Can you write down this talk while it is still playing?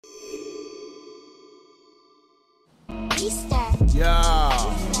Yo,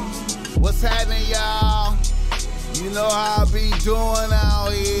 what's happening, y'all? You know how I be doing out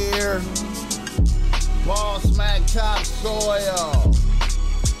here. Boss Mac Topsoil,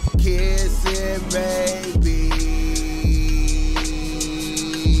 kissing babies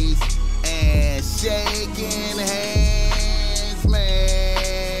and shaking hands,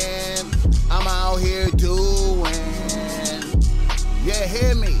 man. I'm out here doing, you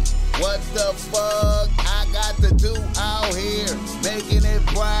hear me? What the fuck I got to do out here? Making it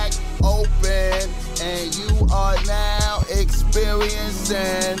black open, and you are now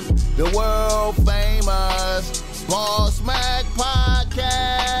experiencing the world famous Boss Mac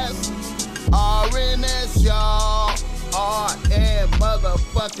Podcast. RNS, y'all. RN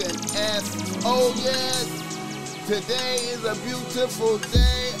motherfucking S. Oh, yes. Today is a beautiful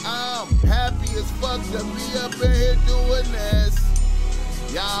day. I'm happy as fuck to be up in here doing this.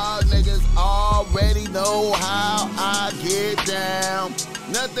 Y'all niggas already know how I get down.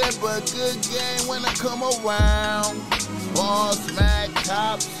 Nothing but good game when I come around. Boss Mac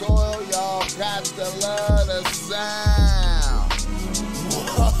Topsoil, y'all got to love the sound.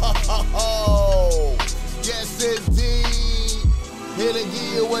 Whoa, yes indeed. Here to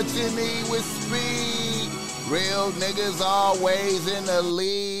give you what you need with speed. Real niggas always in the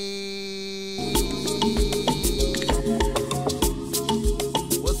lead.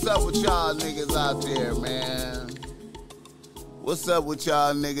 What's up with y'all niggas out there, man? What's up with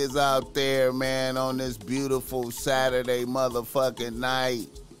y'all niggas out there, man, on this beautiful Saturday motherfucking night?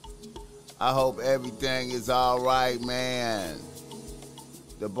 I hope everything is all right, man.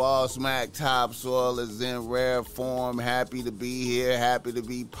 The Boss Mac Topsoil is in rare form. Happy to be here. Happy to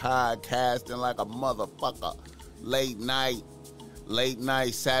be podcasting like a motherfucker. Late night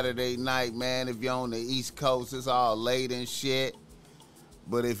Saturday night, man. If you're on the East Coast, it's all late and shit.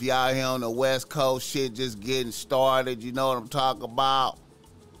 But if y'all here on the West Coast, shit just getting started, you know what I'm talking about?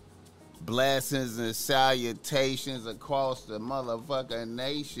 Blessings and salutations across the motherfucking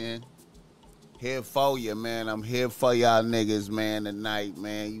nation. Here for you, man. I'm here for y'all niggas, man, tonight,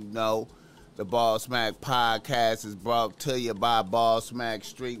 man. You know, the Boss Mac Podcast is brought to you by Boss Mac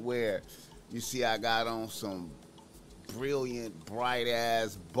Streetwear. You see, I got on some brilliant,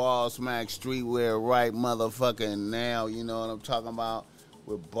 bright-ass Boss Mac Streetwear right motherfucking now. You know what I'm talking about?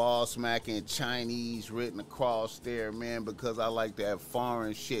 With Boss Mac in Chinese written across there, man, because I like that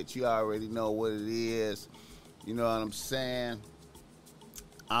foreign shit. You already know what it is. You know what I'm saying?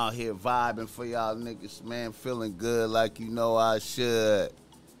 Out here vibing for y'all niggas, man, feeling good like you know I should.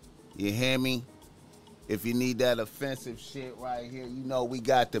 You hear me? If you need that offensive shit right here, you know we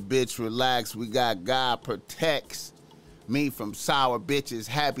got the bitch relax. We got God protects me from sour bitches.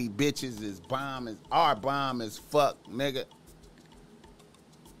 Happy bitches is bomb as our bomb as fuck, nigga.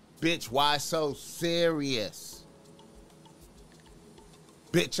 Bitch, why so serious?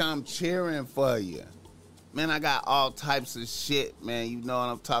 Bitch, I'm cheering for you. Man, I got all types of shit, man. You know what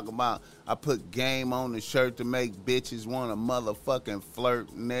I'm talking about. I put game on the shirt to make bitches want to motherfucking flirt,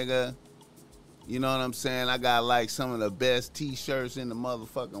 nigga. You know what I'm saying? I got, like, some of the best T-shirts in the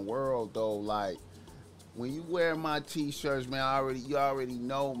motherfucking world, though. Like, when you wear my T-shirts, man, you already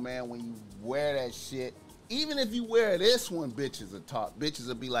know, man, when you wear that shit, even if you wear this one, bitches will talk. Bitches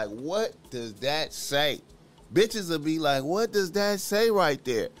will be like, what does that say? Bitches will be like, what does that say right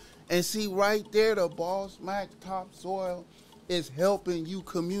there? And see, right there, the Boss Mac Topsoil is helping you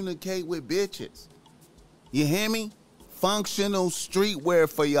communicate with bitches. You hear me? Functional streetwear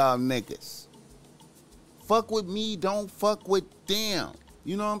for y'all niggas. Fuck with me, don't fuck with them.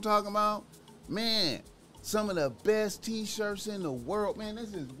 You know what I'm talking about? Man, some of the best T-shirts in the world. Man,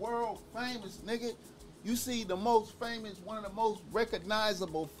 this is world famous, nigga. You see the most famous, one of the most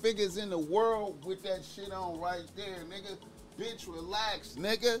recognizable figures in the world with that shit on right there, nigga. Bitch, relax,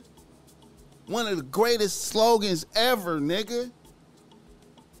 nigga. One of the greatest slogans ever, nigga.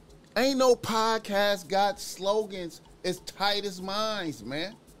 Ain't no podcast got slogans as tight as mine,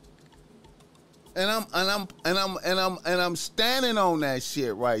 man. And I'm standing on that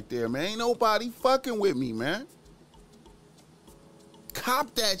shit right there, man. Ain't nobody fucking with me, man.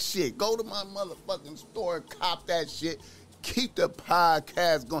 Cop that shit. Go to my motherfucking store and cop that shit. Keep the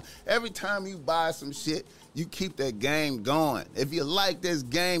podcast going. Every time you buy some shit, you keep that game going. If you like this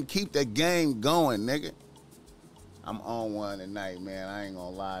game, keep the game going, nigga. I'm on one tonight, man. I ain't gonna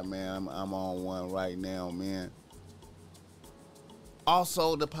lie, man. I'm on one right now, man.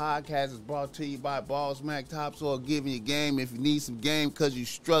 Also, the podcast is brought to you by Boss Mac Topsoil, giving you game if you need some game because you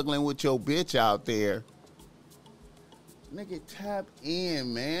struggling with your bitch out there. Nigga, tap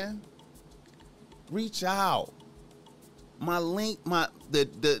in, man. Reach out. My link,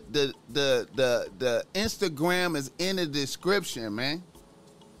 the Instagram is in the description, man.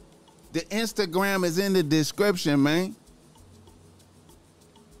 The Instagram is in the description, man.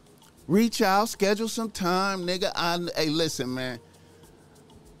 Reach out, schedule some time, nigga. Hey, listen, man.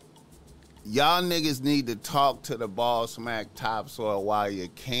 Y'all niggas need to talk to the Ball Smack Topsoil while you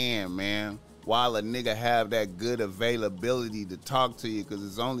can, man. While a nigga have that good availability to talk to you, because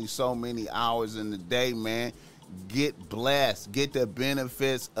there's only so many hours in the day, man. Get blessed. Get the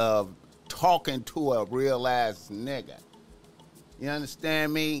benefits of talking to a real ass nigga. You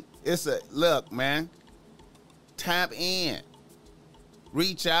understand me? Look, man. Tap in.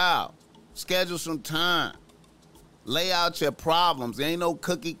 Reach out. Schedule some time. Lay out your problems. There ain't no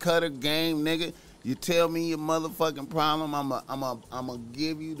cookie cutter game, nigga. You tell me your motherfucking problem, I'ma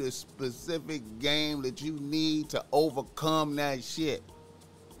give you the specific game that you need to overcome that shit.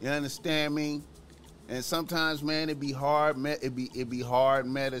 You understand me? And sometimes, man, it be hard. It be hard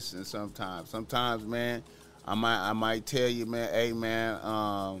medicine sometimes. Sometimes, man, I might tell you, man, hey, man,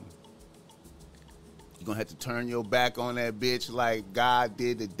 you're gonna have to turn your back on that bitch like God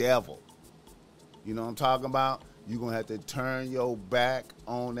did the devil. You know what I'm talking about? You're gonna have to turn your back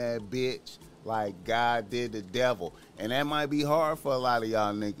on that bitch like God did the devil. And that might be hard for a lot of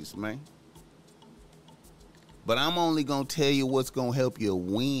y'all niggas, man. But I'm only gonna tell you what's gonna help you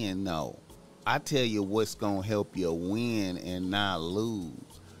win, though. I tell you what's gonna help you win and not lose.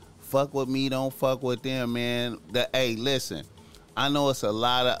 Fuck with me, don't fuck with them, man. Hey, listen, I know it's a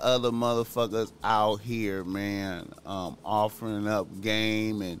lot of other motherfuckers out here, man, offering up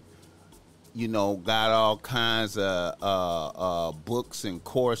game and, you know, got all kinds of books and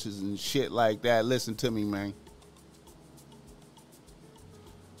courses and shit like that. Listen to me, man.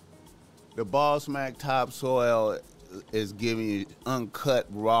 The Ball Smack Topsoil is giving you uncut,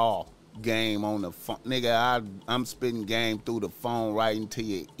 raw game on the phone. Nigga, I'm spitting game through the phone right into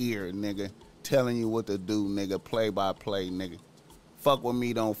your ear, nigga. Telling you what to do, nigga. Play by play, nigga. Fuck with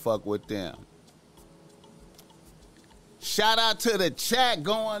me, don't fuck with them. Shout out to the chat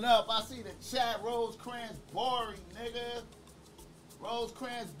going up. I see the chat. Rosecrans Bory, nigga.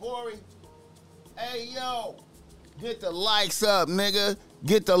 Rosecrans Bory. Hey, yo. Get the likes up, nigga.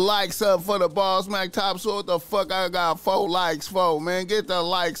 Get the likes up for the Ball Smack Topsoil. What the fuck I got 4 likes for, man? Get the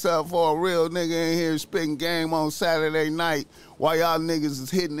likes up for a real nigga in here spitting game on Saturday night while y'all niggas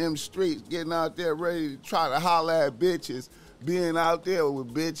is hitting them streets, getting out there ready to try to holler at bitches, being out there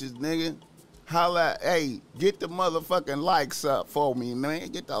with bitches, nigga. Holla, hey, get the motherfucking likes up for me, man.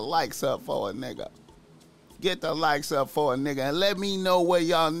 Get the likes up for a nigga. Get the likes up for a nigga. And let me know where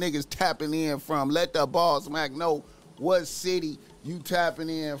y'all niggas tapping in from. Let the Ball Smack know what city you tapping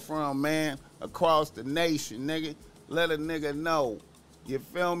in from, man, across the nation, nigga. Let a nigga know. You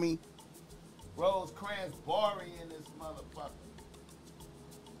feel me? Rosecrans Bory in this motherfucker.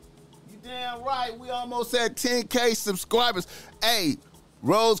 You damn right. We almost at 10K subscribers. Hey,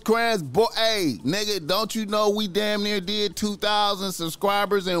 Rosecrans, hey, nigga, don't you know we damn near did 2,000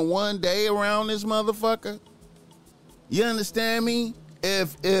 subscribers in one day around this motherfucker? You understand me?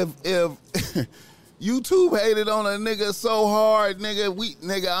 If YouTube hated on a nigga so hard,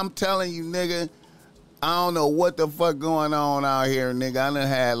 nigga, I'm telling you, nigga, I don't know what the fuck going on out here, nigga. I done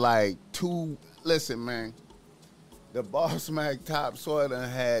had like 2, listen, man, the Ball Smack Topsoil done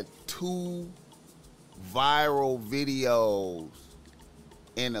had 2 viral videos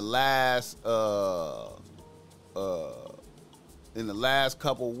in the last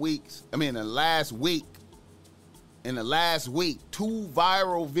couple weeks. I mean, in the last week. 2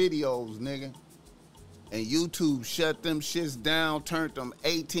 viral videos, nigga. And YouTube shut them shits down, turned them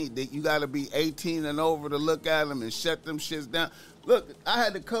 18. You gotta be 18 and over to look at them and shut them shits down. Look, I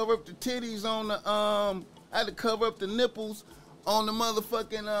had to cover up the titties on the I had to cover up the nipples on the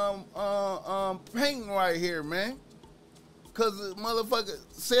motherfucking painting right here, man. Cause the motherfucker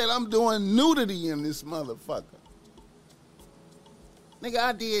said I'm doing nudity in this motherfucker. Nigga,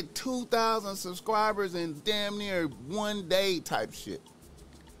 I did 2,000 subscribers in damn near one day type shit.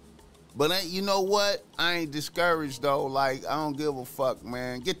 But you know what? I ain't discouraged though. Like, I don't give a fuck,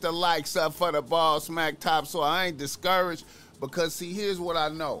 man. Get the likes up for the Ball Smack Topsoil. I ain't discouraged because, see, here's what I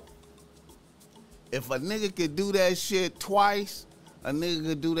know. If a nigga could do that shit twice, a nigga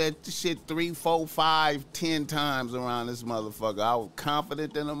could do that shit 3, 4, 5, 10 times around this motherfucker. I was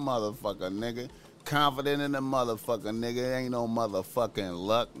confident in a motherfucker, nigga. Confident in a motherfucker, nigga. It ain't no motherfucking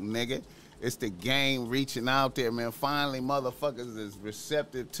luck, nigga. It's the game reaching out there, man. Finally, motherfuckers is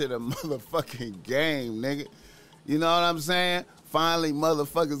receptive to the motherfucking game, nigga. You know what I'm saying? Finally,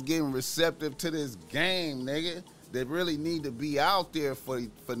 motherfuckers getting receptive to this game, nigga. That really need to be out there for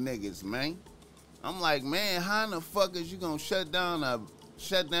niggas, man. I'm like, man, how in the fuck is you gonna shut down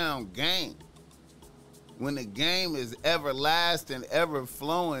game when the game is everlasting, ever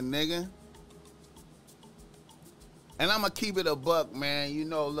flowing, nigga? And I'm gonna keep it a buck, man. You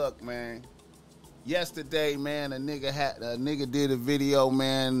know, look, man. Yesterday, man, a nigga did a video,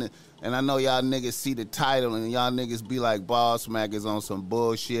 man, and I know y'all niggas see the title and y'all niggas be like, Boss Mac is on some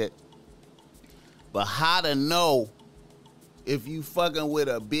bullshit. But how to know if you fucking with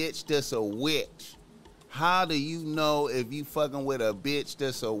a bitch that's a witch? How do you know if you fucking with a bitch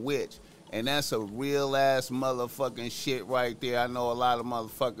that's a witch? And that's a real ass motherfucking shit right there. I know a lot of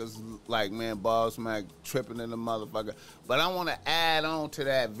motherfuckers like, man, Boss Mac tripping in the motherfucker. But I want to add on to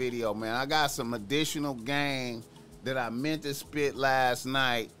that video, man. I got some additional game that I meant to spit last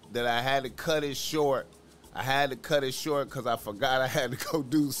night that I had to cut it short. I had to cut it short because I forgot I had to go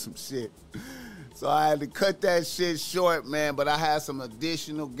do some shit. So I had to cut that shit short, man. But I had some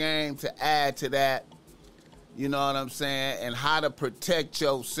additional game to add to that. You know what I'm saying? And how to protect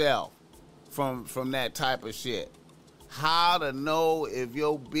yourself from that type of shit. How to know if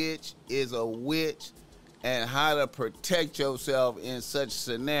your bitch is a witch and how to protect yourself in such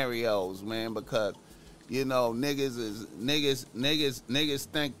scenarios, man, because you know niggas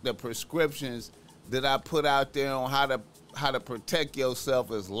think the prescriptions that I put out there on how to protect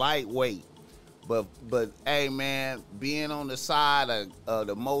yourself is lightweight. But hey, man, being on the side of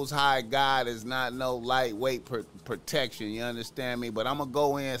the Most High God is not no lightweight protection. You understand me? But I'm gonna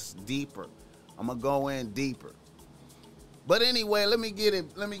go in deeper. But anyway, let me get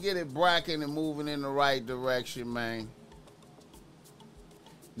it bracking and moving in the right direction, man.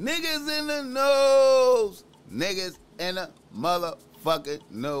 Niggas in the nose. Niggas in the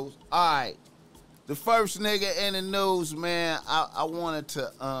motherfucking nose. All right. The first nigga in the news, man, I wanted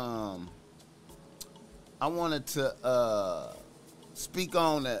to speak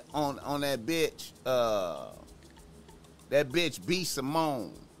on that bitch. That bitch B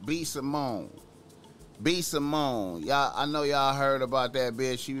Simone. Y'all, I know y'all heard about that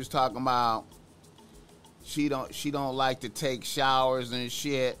bitch. She was talking about she don't like to take showers and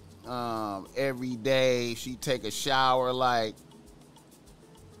shit every day. She take a shower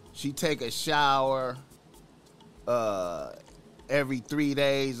every 3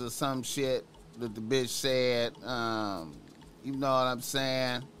 days or some shit that the bitch said. You know what I'm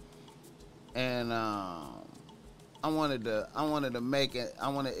saying? And I wanted to make it. I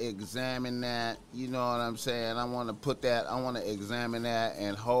want to examine that. You know what I'm saying? I want to examine that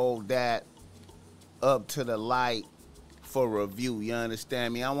and hold that up to the light for review. You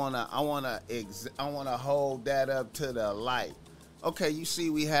understand me? I want to hold that up to the light. Okay, you see,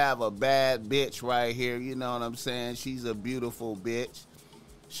 we have a bad bitch right here. You know what I'm saying? She's a beautiful bitch.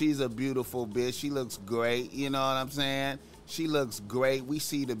 She looks great. You know what I'm saying? She looks great. We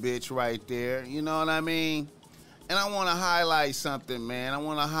see the bitch right there. You know what I mean? And I want to highlight something, man. I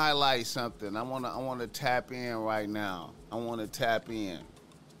want to tap in right now. I want to tap in.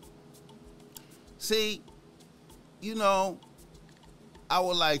 See, you know, I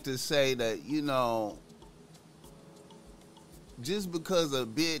would like to say that, you know, just because a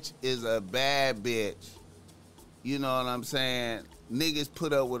bitch is a bad bitch, you know what I'm saying? Niggas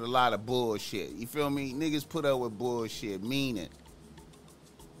put up with a lot of bullshit. You feel me? Niggas put up with bullshit, meaning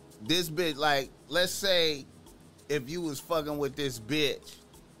this bitch, like, let's say if you was fucking with this bitch,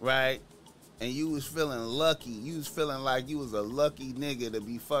 right? And you was feeling lucky. You was feeling like you was a lucky nigga to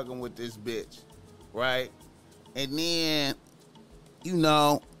be fucking with this bitch, right? And then, you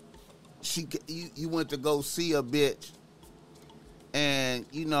know, you went to go see a bitch. And,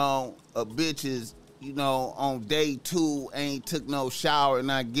 you know, a bitch is, you know, on day 2 ain't took no shower,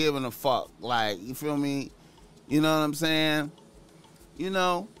 not giving a fuck. Like, you feel me? You know what I'm saying? You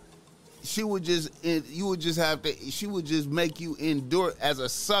know? She would just make you endure. As a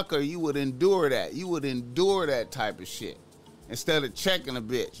sucker, you would endure that. You would endure that type of shit instead of checking a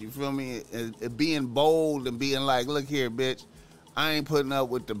bitch. You feel me? And being bold and being like, look here, bitch, I ain't putting up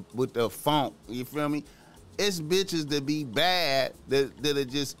with the funk. You feel me? It's bitches that be bad that'll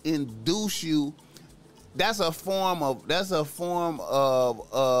just induce you. That's a form of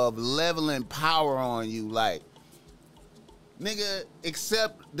leveling power on you, like. Nigga,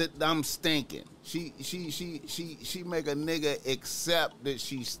 accept that I'm stinking. She make a nigga accept that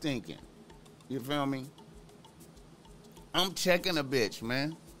she's stinking. You feel me? I'm checking a bitch,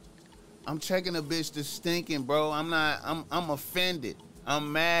 man. I'm checking a bitch that's stinking, bro. I'm offended.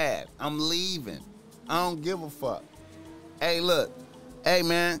 I'm mad. I'm leaving. I don't give a fuck. Hey, look. Hey,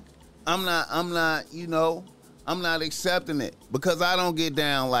 man. I'm not, you know, I'm not accepting it because I don't get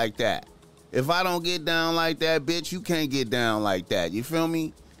down like that. If I don't get down like that, bitch, you can't get down like that. You feel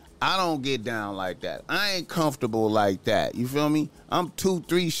me? I don't get down like that. I ain't comfortable like that. You feel me? I'm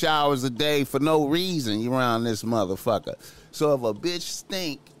 2-3 showers a day for no reason. You around this motherfucker. So if a bitch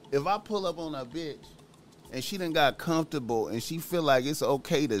stink, if I pull up on a bitch and she done got comfortable and she feel like it's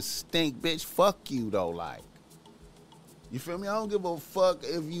okay to stink, bitch, fuck you though, like. You feel me? I don't give a fuck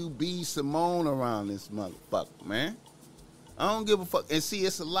if you be Simone around this motherfucker, man. I don't give a fuck. And see,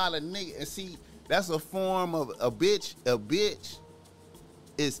 it's a lot of niggas. And see, that's a form of a bitch. A bitch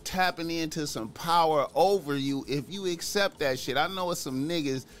is tapping into some power over you if you accept that shit. I know it's some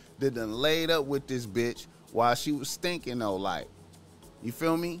niggas that done laid up with this bitch while she was stinking though, like. You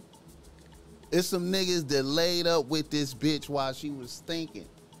feel me? It's some niggas that laid up with this bitch while she was stinking.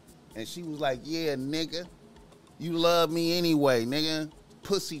 And she was like, yeah, nigga, you love me anyway, nigga.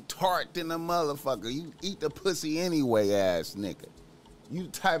 Pussy tart than a motherfucker. You eat the pussy anyway, ass nigga. You the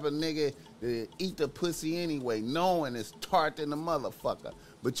type of nigga that eat the pussy anyway, knowing it's tart than a motherfucker.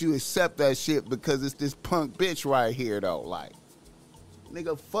 But you accept that shit because it's this punk bitch right here, though, like.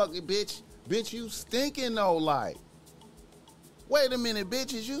 Nigga, fuck it, bitch. Bitch, you stinking, though, like. Wait a minute,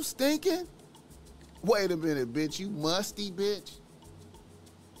 bitch, is you stinking? Wait a minute, bitch, you musty, bitch?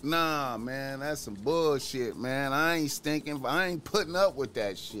 Nah, man, that's some bullshit, man. I ain't stinking. I ain't putting up with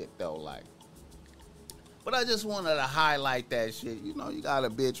that shit, though, like. But I just wanted to highlight that shit. You know, you got a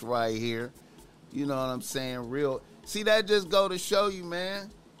bitch right here. You know what I'm saying? Real. See, that just go to show you,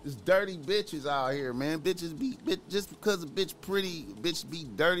 man. There's dirty bitches out here, man. Bitches be, just because a bitch pretty, bitch be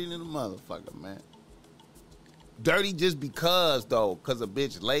dirty than a motherfucker, man. Dirty just because, though, because a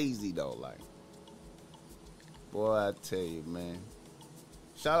bitch lazy, though, like. Boy, I tell you, man.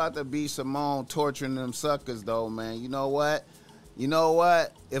 Shout out to B. Simone torturing them suckers, though, man. You know what? You know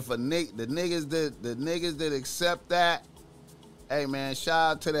what? If the niggas that accept that, hey, man,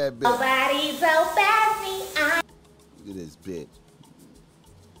 shout out to that bitch. Nobody's so fast me. Look at this bitch.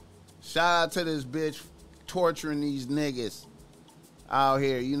 Shout out to this bitch torturing these niggas out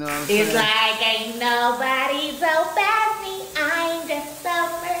here. You know what I'm saying? It's like ain't nobody so fast me. I'm just so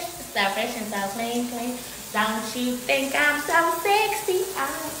fresh and so clean. Don't you think I'm so sexy?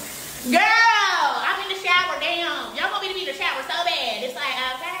 Girl, I'm in the shower, damn. Y'all want me to be in the shower so bad. It's like,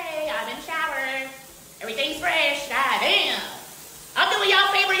 okay, I'm in the shower. Everything's fresh. God damn. I'm doing y'all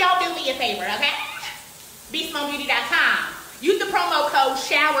a favor. Y'all do me a favor, okay? BeastModeBeauty.com. Use the promo code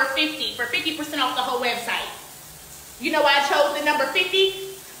SHOWER50 for 50% off the whole website. You know why I chose the number 50?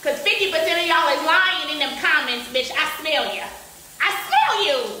 Because 50% of y'all is lying in them comments, bitch. I smell you. I smell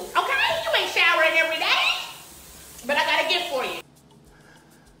you, okay? You ain't showering every day. But I got a gift for you.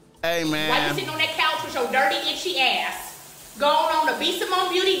 Hey, man. While you sitting on that couch with your dirty, itchy ass, go on to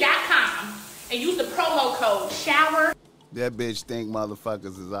BeastSimoneBeauty.com and use the promo code SHOWER. That bitch think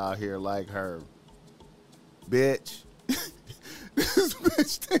motherfuckers is out here like her. Bitch. This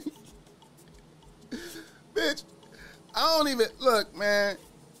bitch think. Bitch, I don't even, look, man,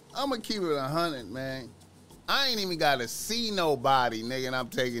 I'm going to keep it 100, man. I ain't even got to see nobody, nigga, and I'm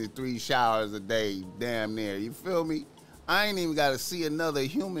taking 3 showers a day, damn near. You feel me? I ain't even got to see another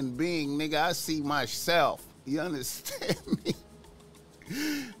human being, nigga. I see myself. You understand me?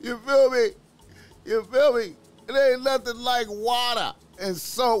 You feel me? You feel me? It ain't nothing like water and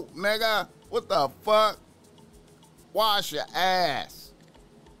soap, nigga. What the fuck? Wash your ass.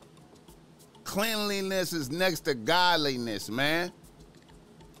 Cleanliness is next to godliness, man.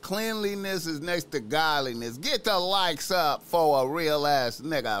 Cleanliness is next to godliness. Get the likes up for a real ass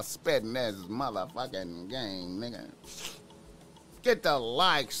nigga spitting this motherfucking game, nigga. Get the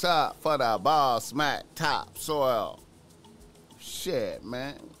likes up for the Ball Smack Topsoil. Shit,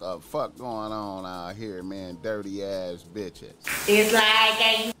 man. What the fuck going on out here, man? Dirty ass bitches. It's like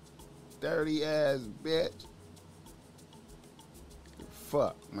a dirty ass bitch.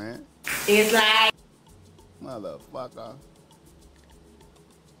 Fuck, man. It's like motherfucker.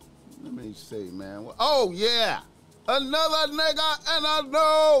 Let me see, man. Oh, yeah. Another nigga and a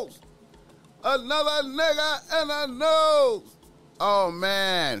nose. Another nigga and a nose. Oh,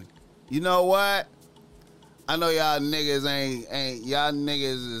 man. You know what? I know y'all niggas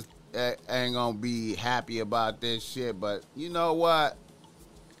ain't gonna be happy about this shit, but you know what?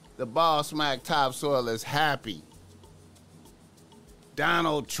 The Ball Smack Topsoil is happy.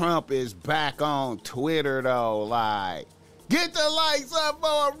 Donald Trump is back on Twitter, though, like. Get the likes up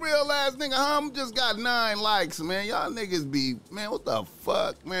for a real ass nigga. I'm just got 9 likes, man. Y'all niggas be, man, what the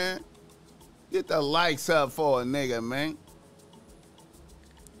fuck, man? Get the likes up for a nigga, man.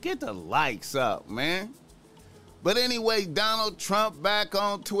 Get the likes up, man. But anyway, Donald Trump back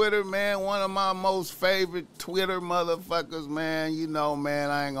on Twitter, man. One of my most favorite Twitter motherfuckers, man. You know, man,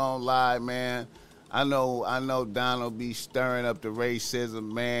 I ain't gonna lie, man. I know Donald be stirring up the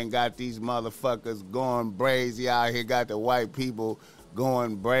racism, man. Got these motherfuckers going brazy out here. Got the white people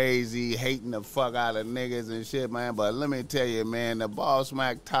going brazy, hating the fuck out of niggas and shit, man. But let me tell you, man, the Ball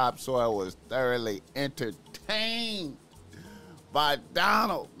Smack Topsoil was thoroughly entertained by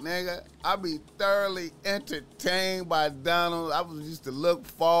Donald, nigga. I be thoroughly entertained by Donald. I was used to look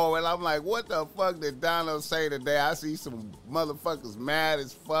forward. I'm like, what the fuck did Donald say today? I see some motherfuckers mad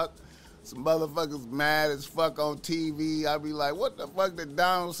as fuck. Some motherfuckers mad as fuck on TV. I be like, what the fuck did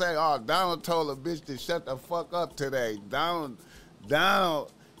Donald say? Oh, Donald told a bitch to shut the fuck up today. Donald,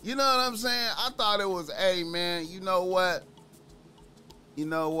 you know what I'm saying? I thought it was, hey, man, you know what? You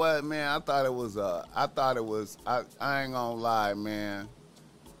know what, man? I ain't gonna lie, man.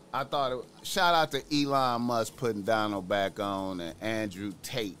 Shout out to Elon Musk putting Donald back on and Andrew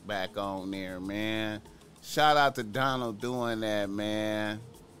Tate back on there, man. Shout out to Donald doing that, man.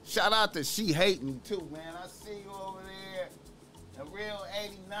 Shout out to She Hate Me, too, man. I see you over there. And Real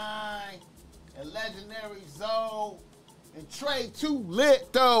 89 and Legendary Zoe and Trey Too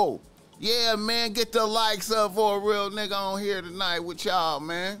Lit, though. Yeah, man, get the likes up for a real nigga on here tonight with y'all,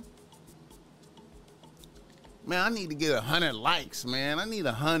 man. Man, I need to get 100 likes, man. I need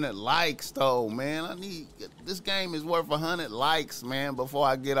 100 likes, though, man. This game is worth 100 likes, man, before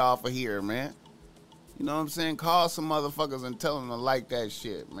I get off of here, man. You know what I'm saying? Call some motherfuckers and tell them to like that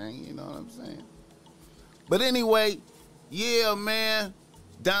shit, man. You know what I'm saying? But anyway, yeah, man.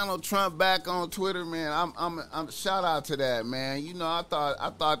 Donald Trump back on Twitter, man. I'm shout out to that, man. You know, I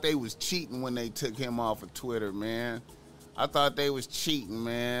thought they was cheating when they took him off of Twitter, man. I thought they was cheating,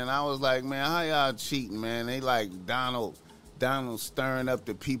 man. I was like, man, how y'all cheating, man? They like Donald stirring up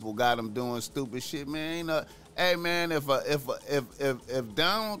the people, got them doing stupid shit, man. Hey, man, if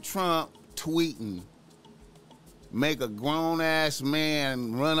Donald Trump tweeting make a grown-ass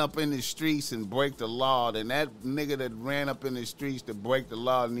man run up in the streets and break the law, then that nigga that ran up in the streets to break the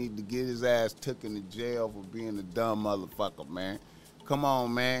law need to get his ass took into jail for being a dumb motherfucker, man. Come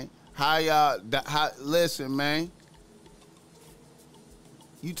on, man. Listen, man.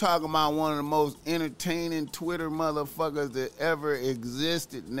 You talking about one of the most entertaining Twitter motherfuckers that ever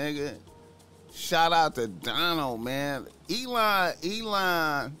existed, nigga. Shout out to Donald, man.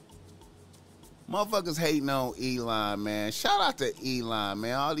 Elon. Motherfuckers hating on Elon, man. Shout out to Elon,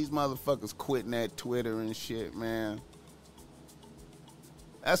 man. All these motherfuckers quitting that Twitter and shit, man.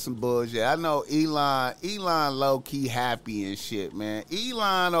 That's some bullshit. I know Elon low-key happy and shit, man.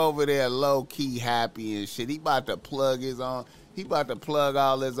 Elon over there low-key happy and shit. He about to plug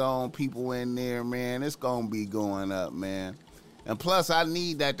all his own people in there, man. It's gonna be going up, man. And plus, I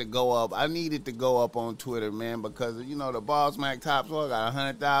need that to go up. I need it to go up on Twitter, man, because, you know, the Ball Smack Topsoil got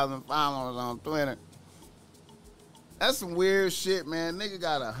 100,000 followers on Twitter. That's some weird shit, man. Nigga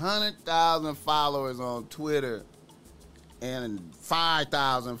got 100,000 followers on Twitter and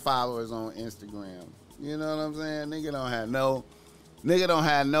 5,000 followers on Instagram. You know what I'm saying? Nigga don't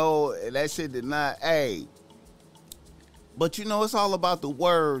have no, that shit did not, hey. But, you know, it's all about the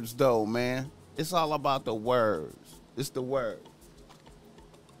words, though, man. It's all about the words. It's the word.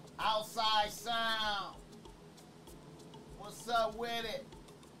 Outside Sound. What's up with it?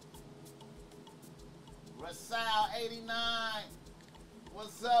 Rasal 89.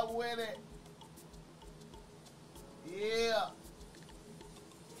 What's up with it? Yeah.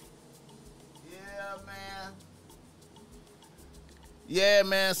 Yeah, man. Yeah,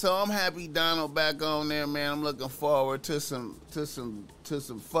 man. So I'm happy Donald back on there, man. I'm looking forward to some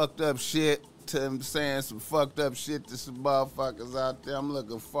fucked up shit. To him saying some fucked up shit to some motherfuckers out there. I'm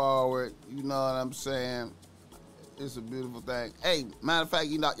looking forward. You know what I'm saying? It's a beautiful thing. Hey, matter of fact,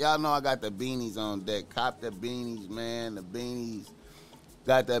 y'all know I got the beanies on deck. Cop the beanies, man. The beanies.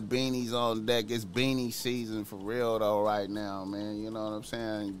 Got the beanies on deck. It's beanie season for real, though, right now, man. You know what I'm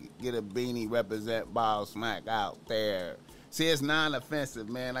saying? Get a beanie, represent Ball Smack out there. See, it's non-offensive,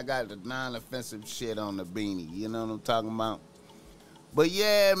 man. I got the non-offensive shit on the beanie. You know what I'm talking about? But,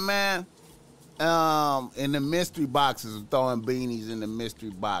 yeah, man. In the mystery boxes, I'm throwing beanies in the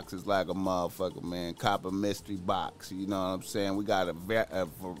mystery boxes like a motherfucker, man. Cop a mystery box, you know what I'm saying? We got a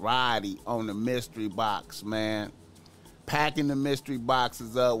variety on the mystery box, man. Packing the mystery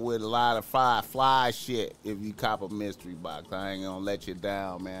boxes up with a lot of fly shit if you cop a mystery box. I ain't gonna let you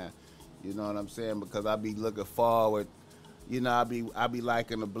down, man. You know what I'm saying? Because I be looking forward. You know, I be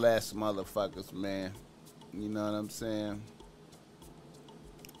liking the blessed motherfuckers, man. You know what I'm saying?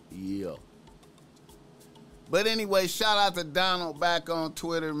 Yeah. But anyway, shout out to Donald back on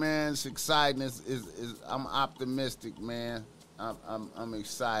Twitter, man. It's exciting. I'm optimistic, man. I'm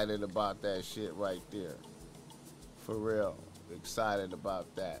excited about that shit right there. For real. Excited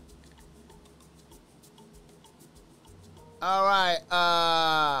about that. All right.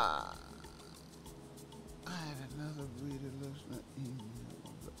 I had another reader listener email.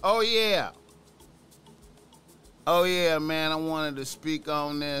 Oh yeah. Oh yeah, man. I wanted to speak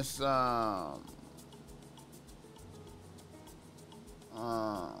on this.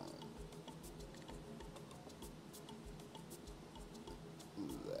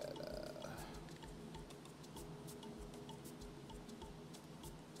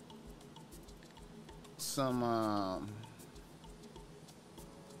 Some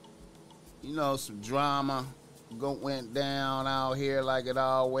some drama went down out here like it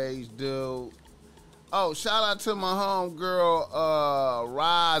always do. Oh, shout out to my homegirl,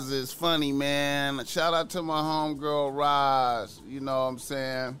 Roz is funny, man. Shout out to my homegirl, Roz. You know what I'm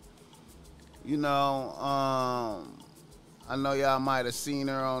saying? I know y'all might have seen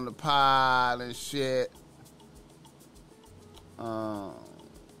her on the pod and shit.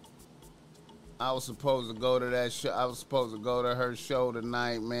 I was supposed to go to that show. I was supposed to go to her show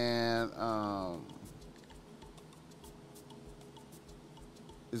tonight, man.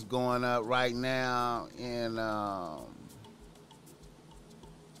 It's going up right now in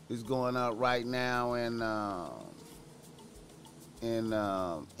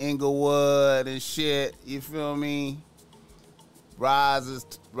Inglewood and shit. You feel me? Roz,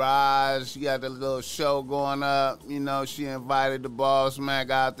 she got the little show going up. She invited the Boss Mac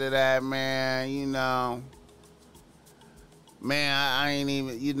out to that, man. Man, I ain't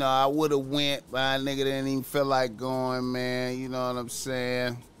even, I would have went, but a nigga didn't even feel like going, man. You know what I'm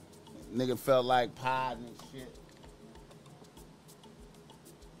saying? Nigga felt like podding and shit.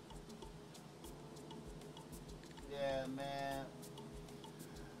 Yeah, man.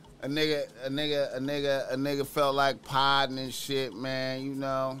 A nigga felt like podding and shit, man.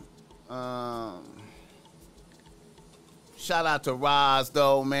 Shout out to Roz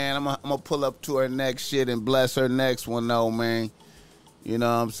though, man. I'm gonna pull up to her next shit and bless her next one though, man. You know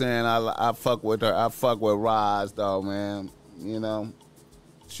what I'm saying? I fuck with her. I fuck with Roz though, man.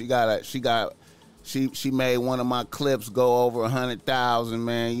 She made one of my clips go over 100,000,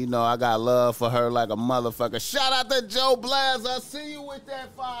 man. I got love for her like a motherfucker. Shout out to Joe Blaz. I see you with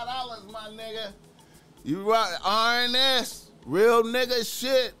that $5, my nigga. You right, RNS. Real nigga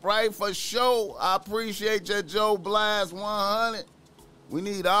shit, right? For sure. I appreciate your Joe Blaz 100. We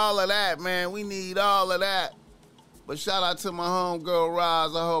need all of that, man. We need all of that. But shout out to my homegirl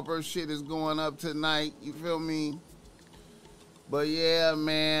Roz. I hope her shit is going up tonight. You feel me? But yeah,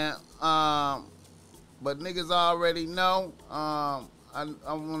 man. But niggas already know. I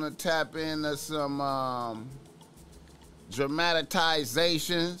want to tap into some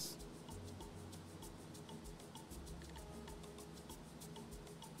dramatizations.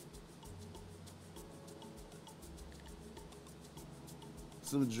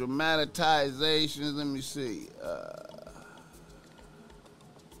 Some dramatizations. Let me see.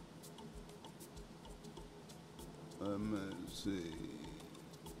 Let me see.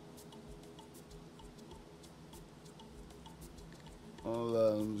 Hold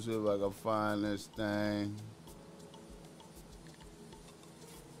on, let me see if I can find this thing.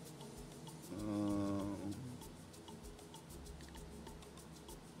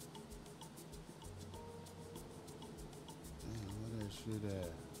 Where that shit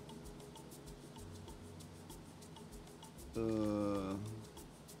at?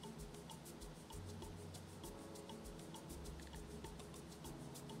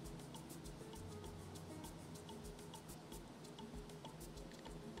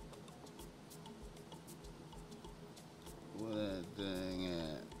 Where that thing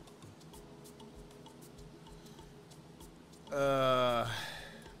at?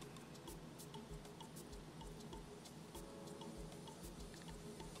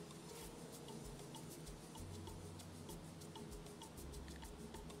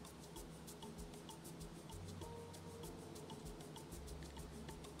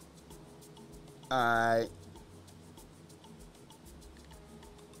 Alright.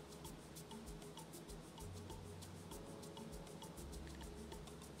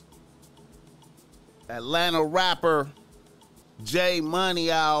 Atlanta rapper J Money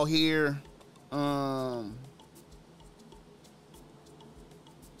out here.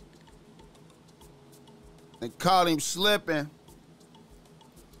 They caught him slipping.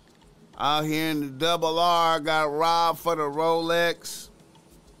 Out here in the Double R, got robbed for the Rolex.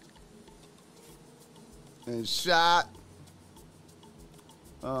 And shot.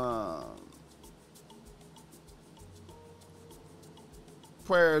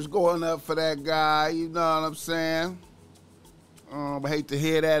 Prayers going up for that guy, you know what I'm saying? I hate to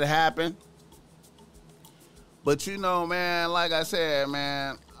hear that happen. But man, like I said,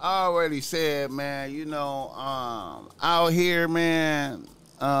 man, I already said, man, you know, out here, man,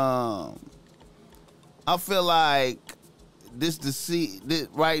 I feel like this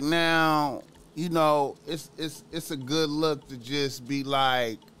right now, you know, it's a good look to just be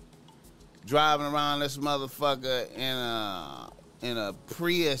like driving around this motherfucker in a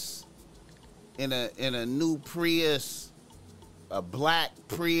Prius, in a new Prius, a black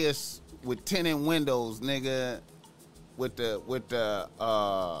Prius with tinted windows, nigga, with the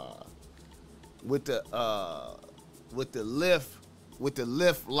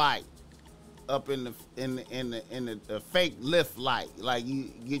lift light up in the fake lift light. Like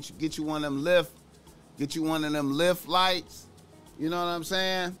you get you one of them lift lights. You know what I'm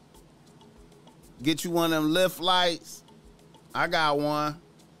saying? Get you one of them lift lights. I got one.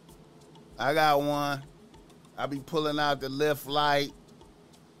 I be pulling out the lift light,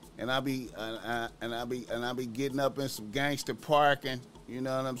 and I be getting up in some gangster parking. You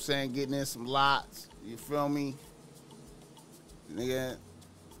know what I'm saying? Getting in some lots. You feel me? Nigga,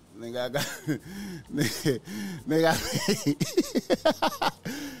 I got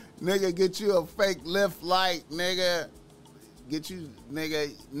nigga, get you a fake lift light, nigga. Get you,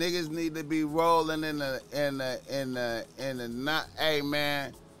 niggas need to be rolling in the not. Hey,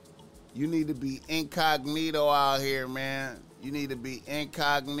 man, you need to be incognito out here, man. You need to be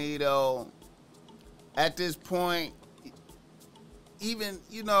incognito. At this point, even,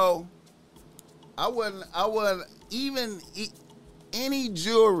 you know, I wouldn't even any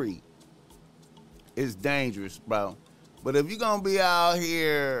jewelry is dangerous, bro. But if you're gonna be out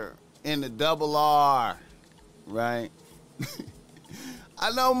here in the double R, right?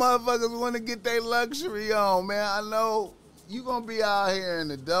 I know motherfuckers want to get their luxury on, man. I know you gonna be out here in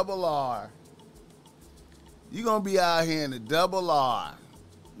the double R. You gonna be out here in the double R.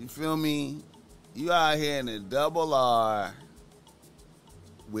 You feel me? You out here in the double R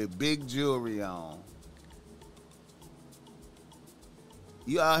with big jewelry on.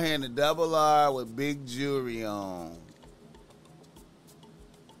 You out here in the double R with big jewelry on.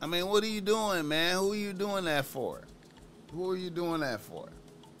 I mean, what are you doing, man? Who are you doing that for? Who are you doing that for?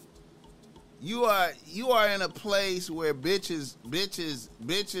 You are in a place where bitches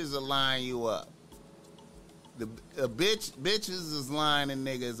will line you up. The bitches is lining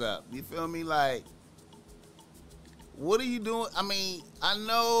niggas up. You feel me? Like, what are you doing? I mean, I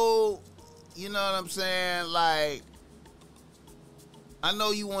know, you know what I'm saying? Like, I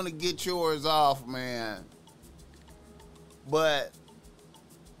know you want to get yours off, man. But,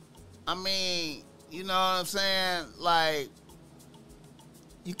 I mean, you know what I'm saying? Like,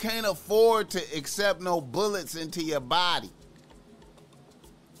 you can't afford to accept no bullets into your body.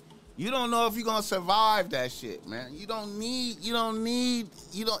 You don't know if you're going to survive that shit, man. It's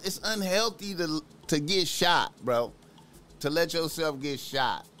unhealthy to get shot, bro. To let yourself get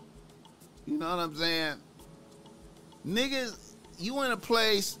shot. You know what I'm saying? Niggas, you in a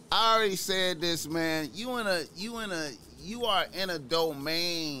place, I already said this, man. You are in a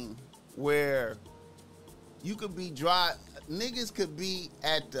domain where you could be niggas could be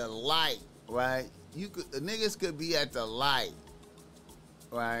at the light, right? Niggas could be at the light,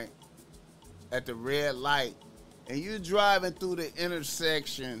 right? At the red light, and you're driving through the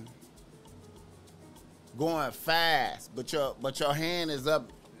intersection going fast, but your hand is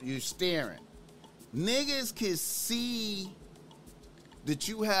up, you're steering. Niggas can see that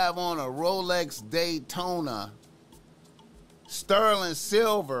you have on a Rolex Daytona sterling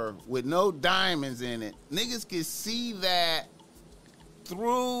silver with no diamonds in it. Niggas can see that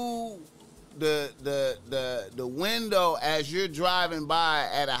through the window as you're driving by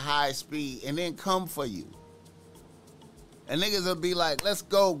at a high speed, and then come for you. And niggas will be like, let's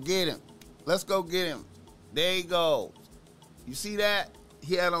go get him. Let's go get him. There he goes. You see that?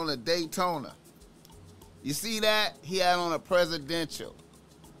 He had on a Daytona. You see that? He had on a presidential.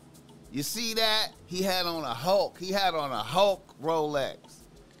 You see that? He had on a Hulk. He had on a Hulk Rolex.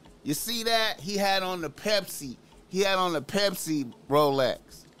 You see that? He had on the Pepsi. He had on the Pepsi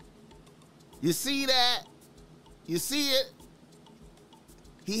Rolex. You see that? You see it?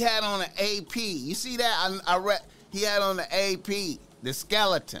 He had on an AP. You see that? He had on the AP, the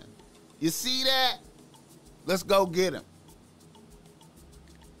skeleton. You see that? Let's go get him.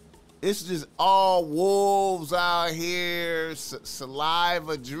 It's just all wolves out here,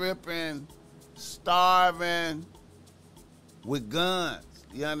 saliva dripping, starving, with guns.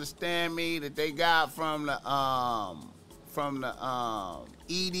 You understand me? That they got from the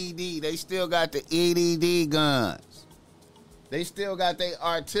EDD. They still got the EDD guns. They still got their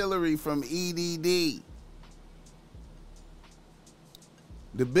artillery from EDD.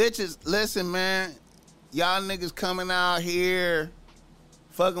 The bitches, listen, man, y'all niggas coming out here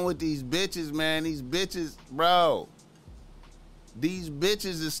Fucking with these bitches, man. These bitches, bro. These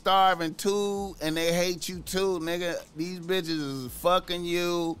bitches is starving too, and they hate you too, nigga. These bitches is fucking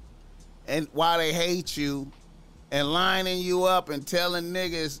you, and while they hate you, and lining you up and telling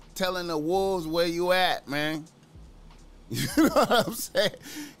the wolves where you at, man. You know what I'm saying?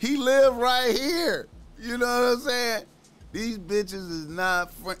 He live right here. You know what I'm saying? These bitches is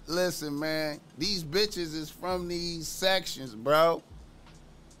not, listen, man. These bitches is from these sections, bro.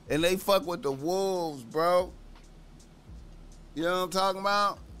 And they fuck with the wolves, bro. You know what I'm talking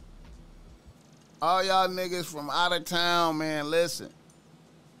about? All y'all niggas from out of town, man, listen.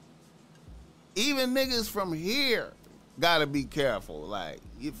 Even niggas from here gotta be careful. Like,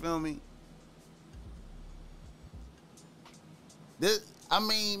 you feel me? It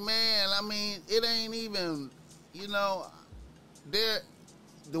ain't even, you know,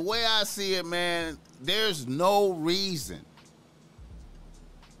 the way I see it, man, there's no reason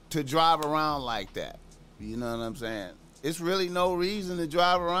to drive around like that. You know what I'm saying? It's really no reason to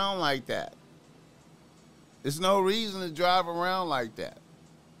drive around like that. It's no reason to drive around like that.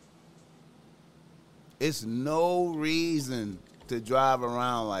 It's no reason to drive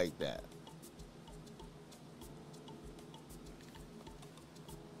around like that.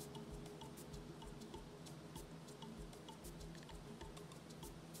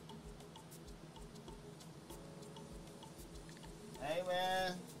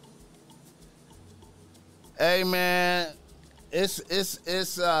 Hey man, it's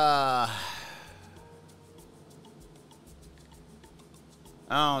I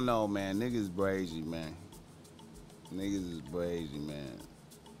don't know, man. Niggas brazy, man. Niggas is brazy, man.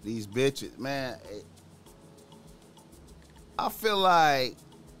 These bitches, man. I feel like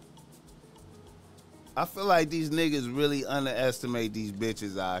these niggas really underestimate these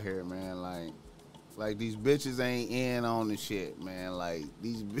bitches out here, man. Like these bitches ain't in on the shit, man. Like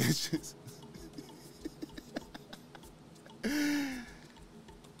these bitches.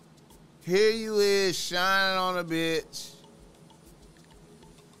 Here you is shining on a bitch,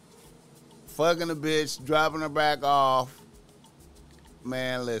 fucking a bitch, dropping her back off.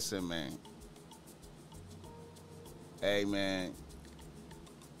 Man, listen, man. Hey, man.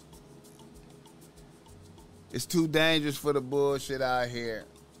 It's too dangerous for the bullshit out here.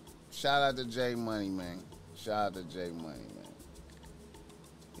 Shout out to J Money, man. Shout out to J Money, man.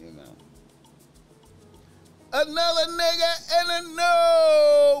 You know. Another nigga in the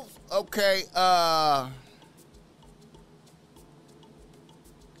news. Okay, shout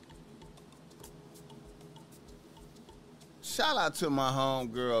out to my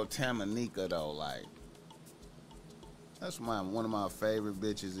homegirl Tamanika though. Like, that's one of my favorite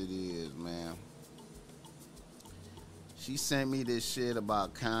bitches it is, man. She sent me this shit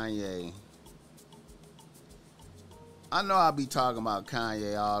about Kanye. I know I be talking about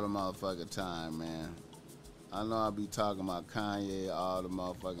Kanye all the motherfucking time, man. I know I be talking about Kanye all the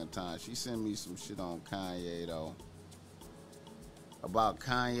motherfucking time. She sent me some shit on Kanye, though. About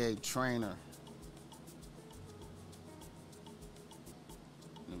Kanye Trainer.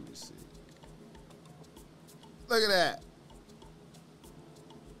 Let me see. Look at that.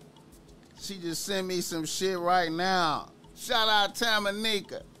 She just sent me some shit right now. Shout out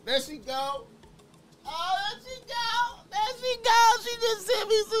Tamanika. There she go. Oh, there she go. There she go. She just sent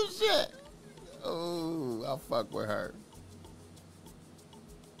me some shit. Oh, I fuck with her.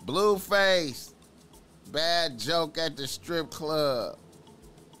 Blueface. Bad joke at the strip club.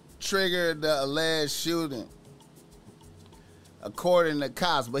 Triggered the alleged shooting. According to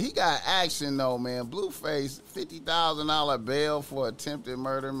cops. But he got action though, man. Blueface, $50,000 bail for attempted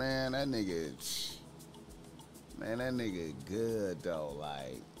murder, man. That nigga good though.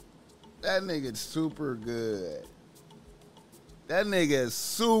 Like, that nigga super good. That nigga is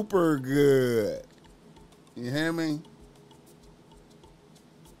super good. You hear me?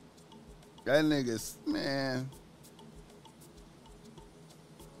 That nigga's, man.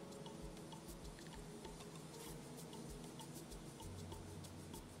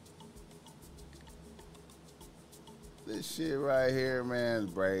 This shit right here, man,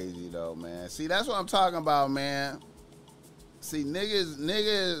 is crazy though, man. See, that's what I'm talking about, man. See, niggas.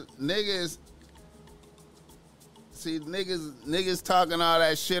 See, niggas talking all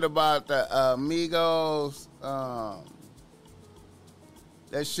that shit about the Migos.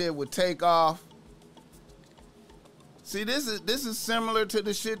 That shit would take off. See, this is similar to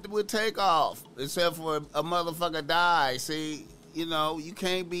the shit that would take off, except for a motherfucker die. See, you know, you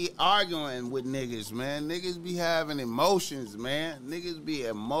can't be arguing with niggas, man. Niggas be having emotions, man. Niggas be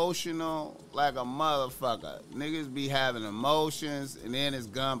emotional like a motherfucker. Niggas be having emotions, and then it's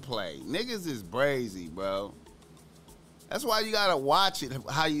gunplay. Niggas is brazy, bro. That's why you gotta watch it.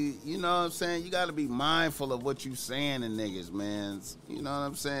 How you know what I'm saying? You gotta be mindful of what you saying to niggas, man. You know what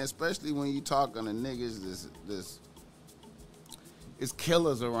I'm saying? Especially when you talking to niggas, it's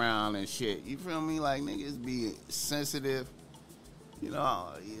killers around and shit. You feel me? Like niggas be sensitive. You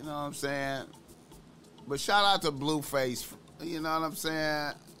know what I'm saying? But shout out to Blueface. You know what I'm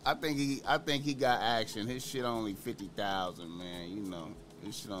saying? I think he got action. His shit only 50,000, man. You know,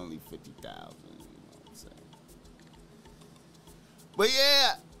 his shit only 50,000. But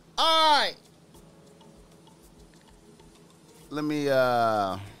yeah, all right. Let me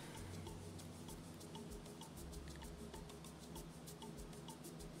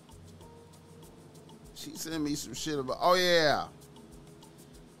she sent me some shit about, oh yeah.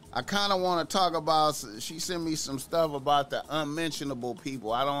 I kind of want to talk about, she sent me some stuff about the unmentionable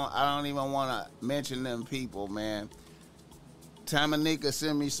people. I don't even want to mention them people, man. Tamanika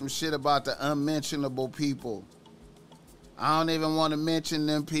sent me some shit about the unmentionable people. I don't even want to mention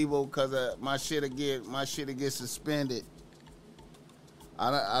them people because my shit'll get suspended.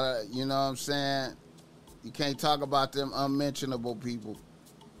 You know what I'm saying? You can't talk about them unmentionable people.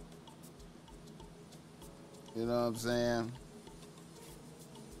 You know what I'm saying?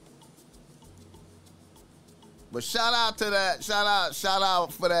 But shout out to that. Shout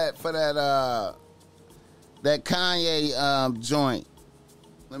out for that Kanye joint.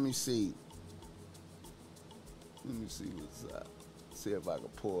 Let me see what's up. See if I can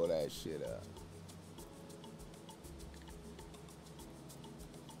pull that shit up.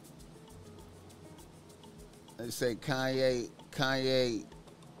 They say Kanye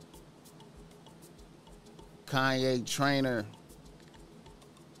trainer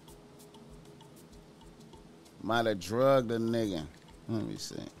might have drugged a nigga. Let me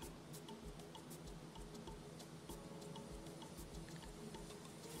see.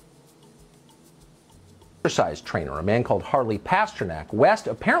 Exercise trainer, a man called Harley Pasternak, West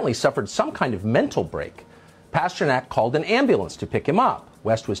apparently suffered some kind of mental break. Pasternak called an ambulance to pick him up.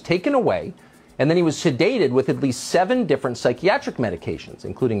 West was taken away, and then he was sedated with at least 7 different psychiatric medications,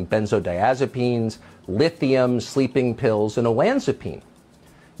 including benzodiazepines, lithium, sleeping pills, and olanzapine.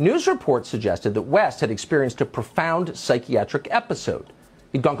 News reports suggested that West had experienced a profound psychiatric episode.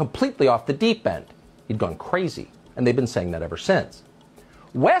 He'd gone completely off the deep end. He'd gone crazy, and they've been saying that ever since.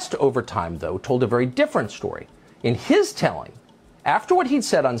 West, over time, though, told a very different story. In his telling, after what he'd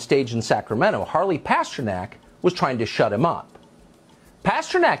said on stage in Sacramento, Harley Pasternak was trying to shut him up.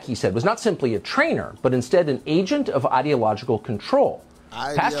 Pasternak, he said, was not simply a trainer, but instead an agent of ideological control.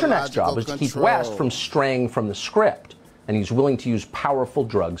 Pasternak's job was to keep West from straying from the script, and he's willing to use powerful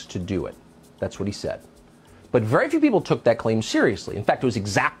drugs to do it. That's what he said. But very few people took that claim seriously. In fact, it was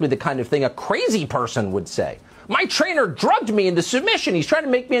exactly the kind of thing a crazy person would say. My trainer drugged me into submission. He's trying to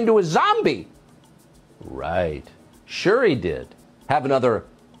make me into a zombie. Right. Sure he did. Have another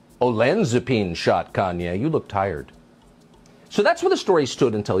olanzapine shot, Kanye. You look tired. So that's where the story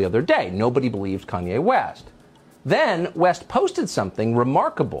stood until the other day. Nobody believed Kanye West. Then West posted something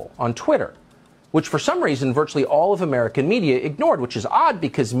remarkable on Twitter, which for some reason virtually all of American media ignored, which is odd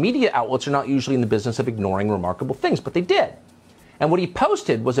because media outlets are not usually in the business of ignoring remarkable things, but they did. And what he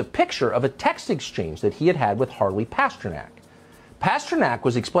posted was a picture of a text exchange that he had had with Harley Pasternak. Pasternak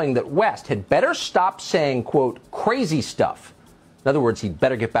was explaining that West had better stop saying, quote, crazy stuff. In other words, he'd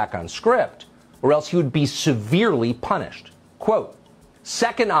better get back on script, or else he would be severely punished. Quote,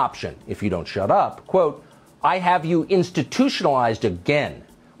 second option, if you don't shut up, quote, I have you institutionalized again,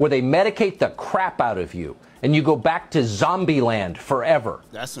 where they medicate the crap out of you, and you go back to zombie land forever.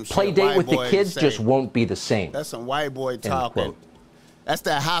 That's some Play shit date white with the boys kids say. just won't be the same. That's some white boy talking. Quote. That's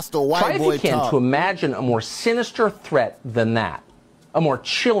that hostile white Try boy if you can talk. to imagine a more sinister threat than that, a more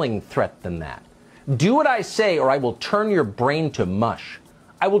chilling threat than that. Do what I say or I will turn your brain to mush.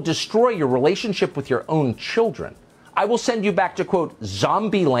 I will destroy your relationship with your own children. I will send you back to, quote,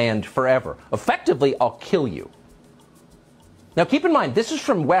 zombie land forever. Effectively, I'll kill you. Now, keep in mind, this is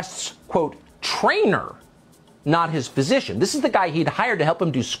from West's, quote, trainer, not his physician. This is the guy he'd hired to help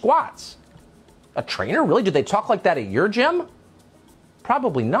him do squats. A trainer? Really? Did they talk like that at your gym?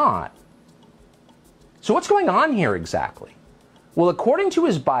 Probably not. So what's going on here exactly? Well, according to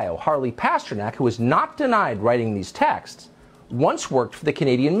his bio, Harley Pasternak, who is not denied writing these texts, once worked for the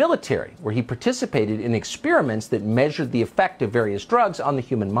Canadian military, where he participated in experiments that measured the effect of various drugs on the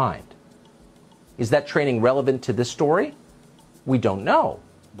human mind. Is that training relevant to this story? We don't know.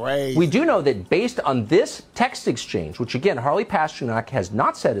 Brave. We do know that based on this text exchange, which again, Harley Pasternak has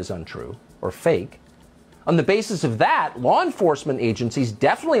not said is untrue or fake, on the basis of that, law enforcement agencies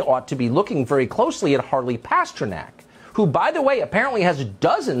definitely ought to be looking very closely at Harley Pasternak, who, by the way, apparently has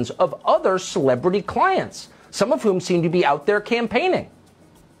dozens of other celebrity clients, some of whom seem to be out there campaigning.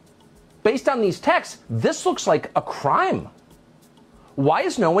 Based on these texts, this looks like a crime. Why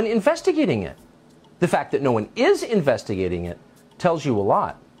is no one investigating it? The fact that no one is investigating it tells you a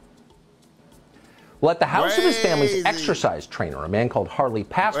lot. Well, at the house of his family's exercise trainer, a man called Harley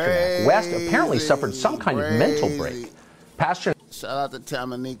Pasternak, West apparently suffered some kind of mental break. Pasternak. Shout out to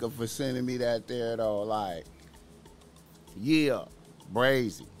Tamanika for sending me that there, though. Like, yeah,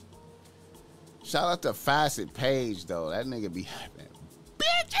 brazy. Shout out to Facet Page, though. That nigga be having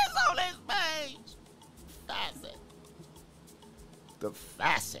bitches on his page. Facet. The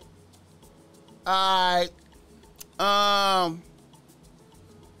Facet. All right.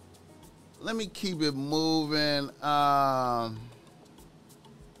 Let me keep it moving. Oh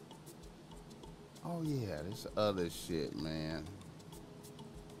yeah, this other shit, man.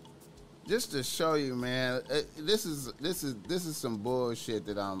 Just to show you, man, this is some bullshit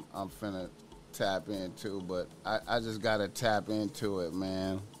that I'm finna tap into, but I just gotta tap into it,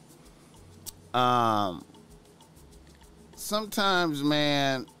 man. Sometimes,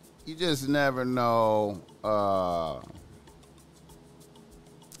 man, you just never know.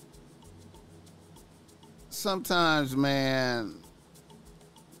 Sometimes, man,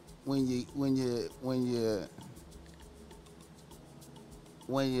 when you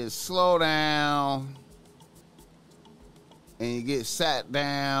slow down and you get sat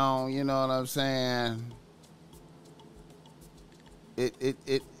down, you know what I'm saying?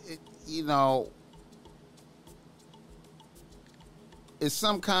 It you know, it's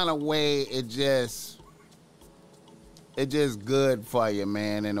some kind of way it just good for you,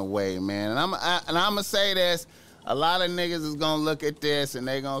 man, in a way, man. And I'm gonna say this. A lot of niggas is gonna look at this and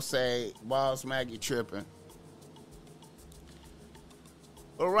they gonna say, Boss Mac, you tripping.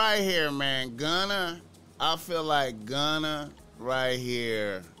 But right here, man, Gunna, I feel like Gunna right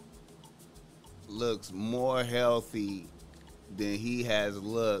here looks more healthy than he has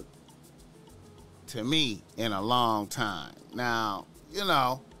looked to me in a long time. Now, you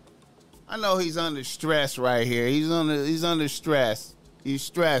know, I know he's under stress right here. He's under stress. He's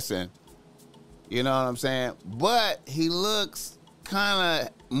stressing. You know what I'm saying? But he looks kind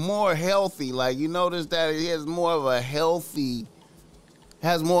of more healthy. Like, you notice that he has more of a healthy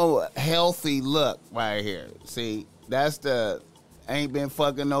look right here. See, that's the ain't been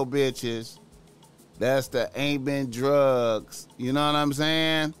fucking no bitches. That's the ain't been drugs. You know what I'm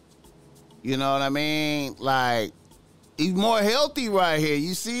saying? You know what I mean? Like, he's more healthy right here.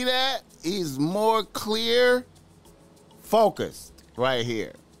 You see that? He's more clear, focused right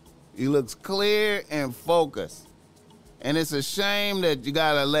here. He looks clear and focused. And it's a shame that you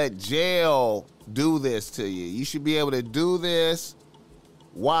gotta let jail do this to you. You should be able to do this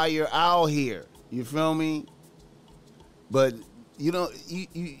while you're out here. You feel me? But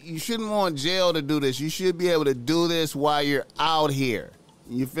you shouldn't want jail to do this. You should be able to do this while you're out here.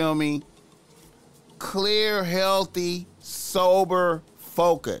 You feel me? Clear, healthy, sober,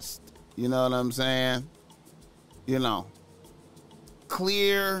 focused. You know what I'm saying? You know.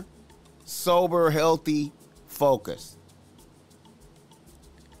 Clear, sober, healthy, focused.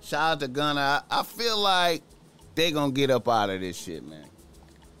 Shout out to Gunna. I feel like they gonna get up out of this shit, man.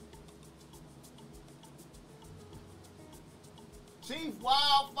 Chief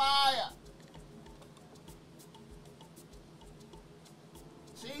Wildfire.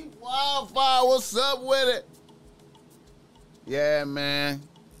 Chief Wildfire, what's up with it? Yeah, man.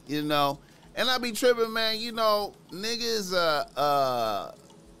 You know, and I be tripping, man. You know, niggas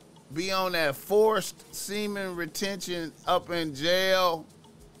be on that forced semen retention up in jail.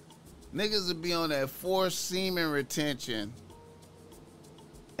 Niggas will be on that forced semen retention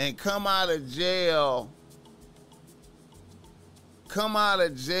and come out of jail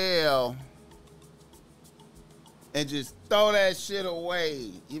and just throw that shit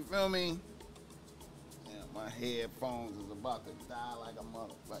away. You feel me? Yeah, my headphones is about to die like a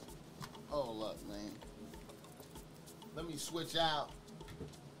motherfucker. Hold up, man. Let me switch out.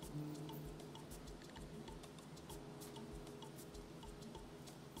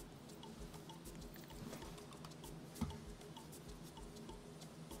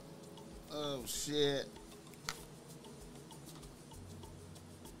 Oh, shit.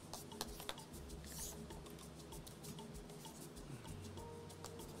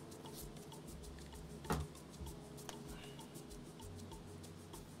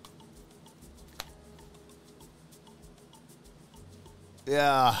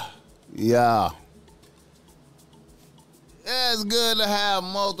 Yeah. It's good to have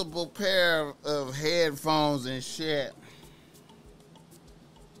multiple pair of headphones and shit.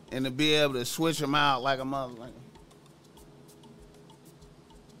 And to be able to switch them out like a motherfucker.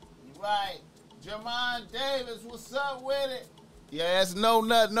 Right. Jamon Davis, what's up with it? Yeah, it's No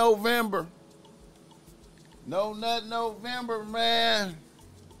Nut November. No Nut November, man.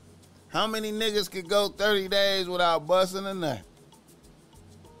 How many niggas could go 30 days without busting a nut?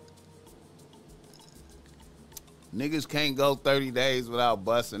 Niggas can't go 30 days without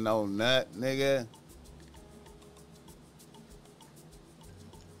busting no nut, nigga.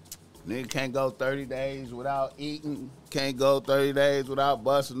 Nigga can't go 30 days without eating. Can't go 30 days without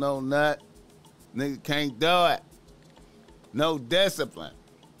busting no nut. Nigga can't do it. No discipline.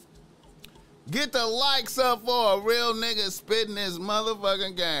 Get the likes up for a real nigga spitting this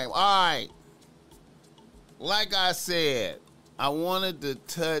motherfucking game. All right. Like I said, I wanted to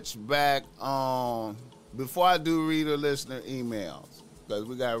touch back on, before I do reader listener emails, because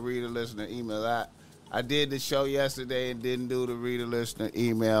we got reader listener emails. I did the show yesterday and didn't do the reader listener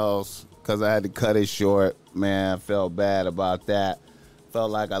emails because I had to cut it short. Man, I felt bad about that.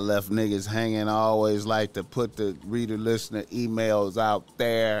 Felt like I left niggas hanging. I always like to put the reader listener emails out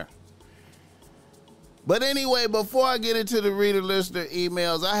there. But anyway, before I get into the reader listener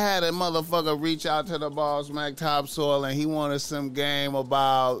emails, I had a motherfucker reach out to the Boss Mac Topsoil and he wanted some game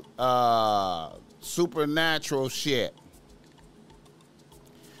about supernatural shit.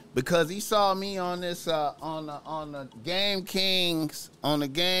 Because he saw me on this on the Game Kings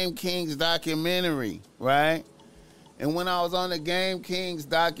documentary, right? And when I was on the Game Kings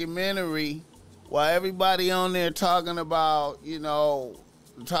documentary, while everybody on there talking about taking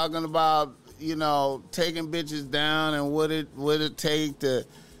bitches down and what it take to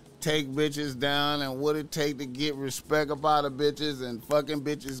take bitches down and what it take to get respect about the bitches and fucking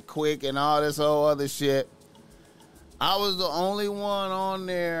bitches quick and all this whole other shit, I was the only one on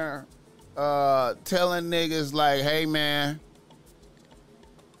there telling niggas like, hey man,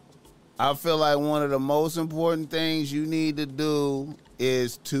 I feel like one of the most important things you need to do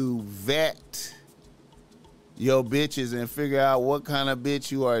is to vet your bitches and figure out what kind of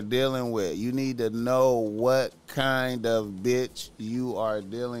bitch you are dealing with. You need to know what kind of bitch you are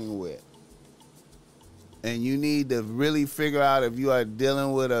dealing with. And you need to really figure out if you are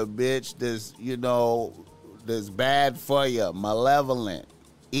dealing with a bitch that's bad for you, malevolent,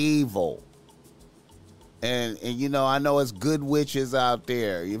 evil. And I know it's good witches out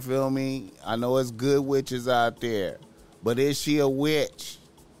there. You feel me? I know it's good witches out there. But is she a witch?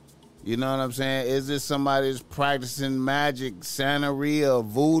 You know what I'm saying? Is this somebody that's practicing magic, Santeria,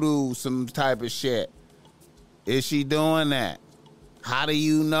 voodoo, some type of shit? Is she doing that? How do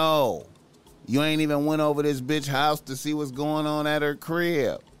you know? You ain't even went over this bitch house to see what's going on at her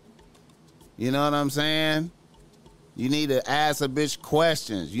crib. You know what I'm saying? You need to ask a bitch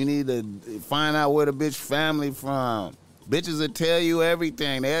questions. You need to find out where the bitch family from. Bitches will tell you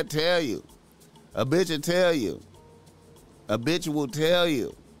everything. They'll tell you. A bitch will tell you. A bitch will tell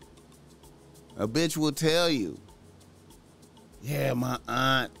you. A bitch will tell you. Yeah, my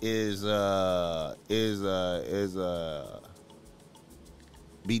aunt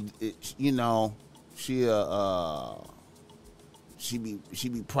she be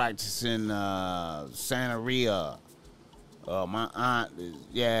practicing Santeria. My aunt,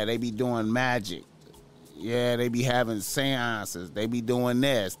 they be doing magic. Yeah, they be having seances. They be doing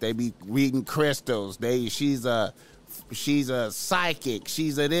this. They be reading crystals. She's a psychic.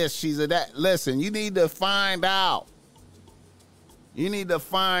 She's a this. She's a that. Listen, you need to find out. You need to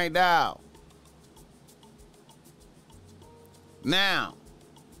find out. Now,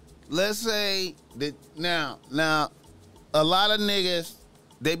 let's say that now, a lot of niggas,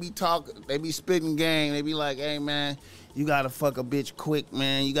 they be spitting game. They be like, hey man, you gotta fuck a bitch quick,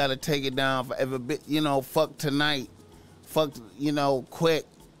 man. You gotta take it down forever. Fuck tonight. Fuck, quick.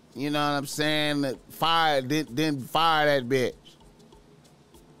 You know what I'm saying? Then fire that bitch.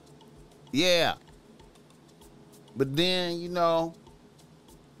 Yeah. But then,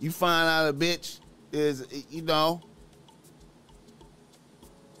 you find out a bitch is,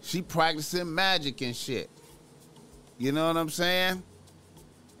 she practicing magic and shit. You know what I'm saying?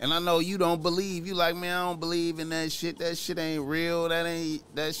 And I know you don't believe. You like, man, I don't believe in that shit. That shit ain't real.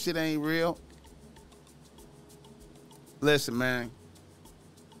 That shit ain't real. Listen, man.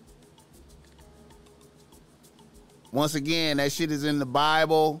 Once again, that shit is in the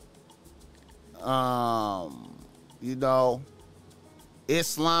Bible.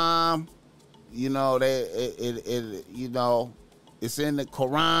 Islam. It's in the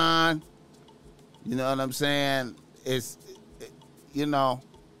Quran. You know what I'm saying? It's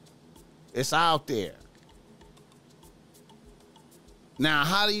out there. Now,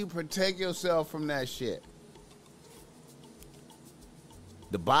 how do you protect yourself from that shit?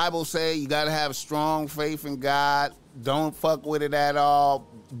 The Bible say you got to have strong faith in God. Don't fuck with it at all.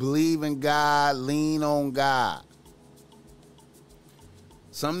 believe in God, lean on God.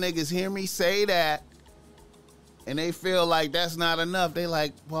 Some niggas hear me say that, and they feel like that's not enough. They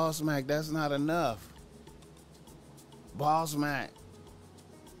like, Boss Mac, that's not enough. Boss Mac.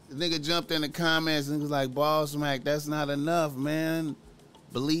 The nigga jumped in the comments and was like, Boss Mac, that's not enough, man.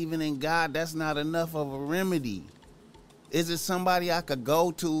 Believing in God, that's not enough of a remedy. Is it somebody I could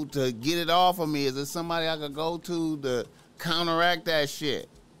go to get it off of me? Is it somebody I could go to counteract that shit?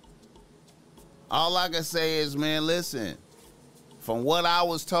 All I can say is, man, listen, from what I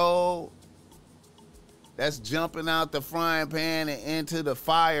was told, that's jumping out the frying pan and into the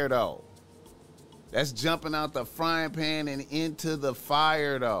fire, though. That's jumping out the frying pan and into the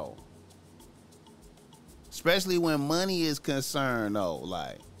fire, though. Especially when money is concerned, though.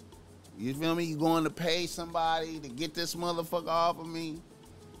 Like, you feel me? You going to pay somebody to get this motherfucker off of me?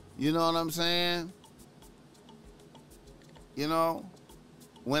 You know what I'm saying? You know?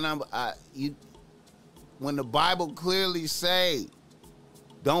 When when the Bible clearly say,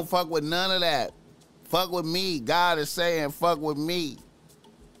 don't fuck with none of that. Fuck with me. God is saying, fuck with me.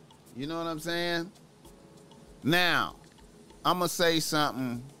 You know what I'm saying? Now, I'm going to say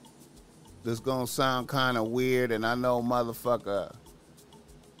something that's going to sound kind of weird, and I know motherfuckers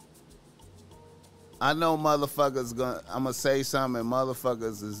I'm going to say something, and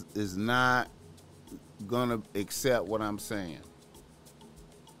motherfuckers is not going to accept what I'm saying.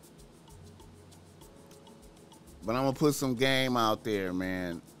 But I'm going to put some game out there,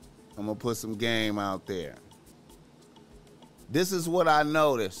 man. I'm going to put some game out there. This is what I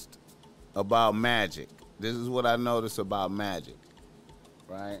noticed about magic. This is what I noticed about magic,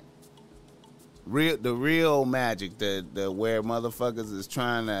 right? The real magic, the where motherfuckers is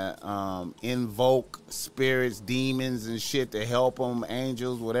trying to invoke spirits, demons, and shit to help them,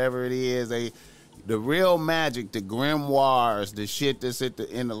 angels, whatever it is. The real magic, the grimoires, the shit that's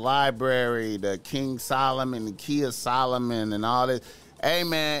in the library, the King Solomon, the Key of Solomon, and all this. Hey,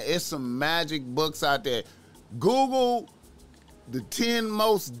 man, it's some magic books out there. Google the 10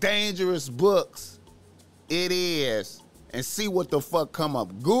 most dangerous books it is and see what the fuck come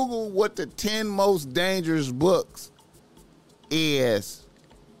up. Google what the 10 most dangerous books is.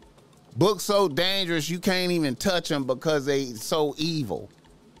 Books so dangerous you can't even touch them because they so evil.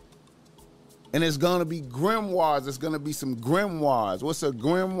 And it's going to be grimoires. It's going to be some grimoires. What's a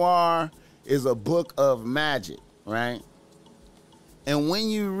grimoire? Is a book of magic, right? And when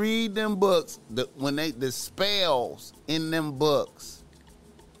you read them books, the spells in them books,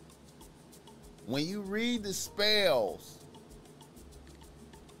 when you read the spells,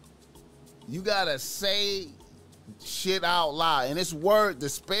 you gotta say shit out loud. And the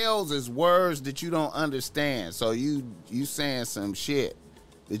spells is words that you don't understand. So you saying some shit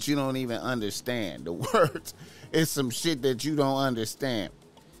that you don't even understand. The words is some shit that you don't understand.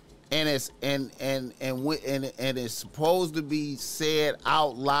 And it's it's supposed to be said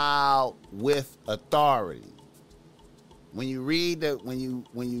out loud with authority. When you read that,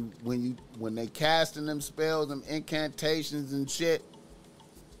 when they casting them spells, them incantations and shit,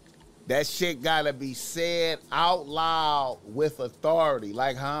 that shit gotta be said out loud with authority.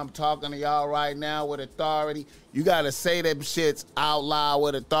 Like how I'm talking to y'all right now with authority. You gotta say them shits out loud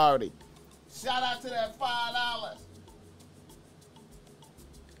with authority. Shout out to that $5.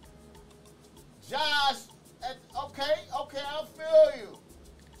 Josh, okay, I feel you.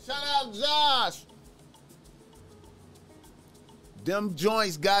 Shout out Josh. Them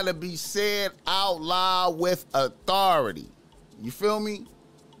joints gotta be said out loud with authority. You feel me?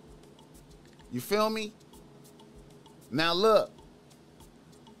 You feel me? Now look,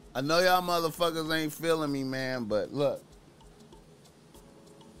 I know y'all motherfuckers ain't feeling me, man, but look.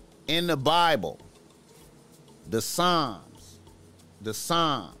 In the Bible, the Psalms, the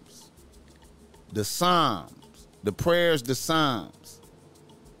prayers, the Psalms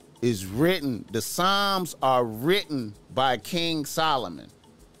is written. The Psalms are written by King Solomon,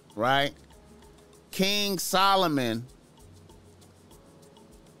 right? King Solomon,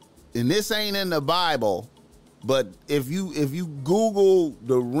 and this ain't in the Bible, but if you Google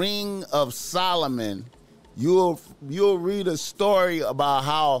the Ring of Solomon, you'll read a story about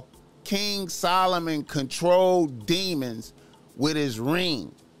how King Solomon controlled demons with his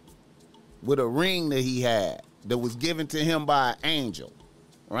ring. With a ring that he had that was given to him by an angel,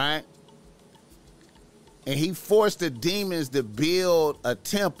 right? And he forced the demons to build a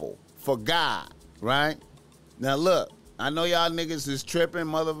temple for God, right? Now look, I know y'all niggas is tripping,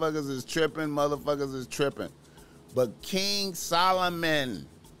 motherfuckers is tripping. But King Solomon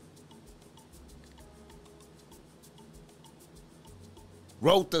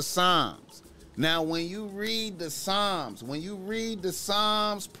wrote the Psalms. Now, when you read the Psalms,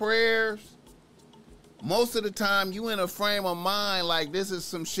 prayers, most of the time you in a frame of mind like this is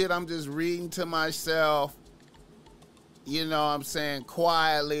some shit I'm just reading to myself, you know what I'm saying,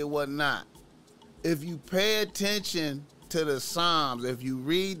 quietly, whatnot. If you pay attention to the Psalms, if you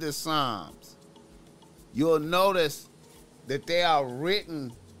read the Psalms, you'll notice that they are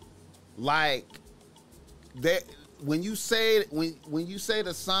written like that. When you say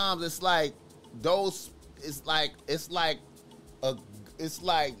the Psalms, it's like it's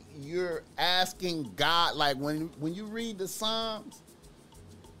like you're asking God. Like when you read the Psalms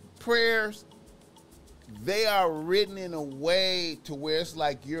prayers, they are written in a way to where it's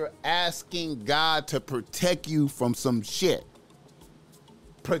like you're asking God to protect you from some shit.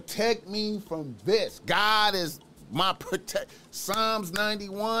 Protect me from this. God is my protect. Psalms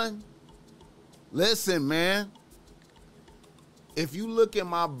 91. Listen, man. If you look at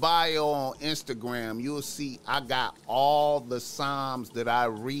my bio on Instagram, you'll see I got all the Psalms that I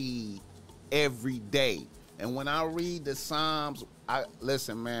read every day. And when I read the Psalms,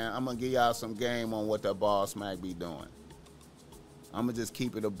 listen, man, I'm going to give y'all some game on what the boss might be doing. I'm going to just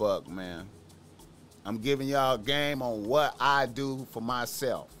keep it a buck, man. I'm giving y'all game on what I do for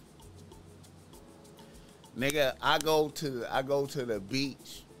myself. Nigga, I go to the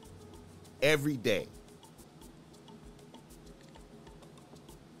beach every day.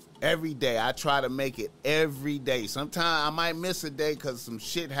 Every day. I try to make it every day. Sometimes I might miss a day because some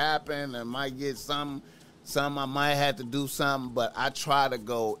shit happened. I might get some I might have to do something, but I try to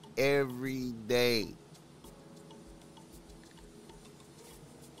go every day.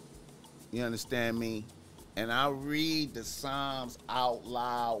 You understand me? And I read the Psalms out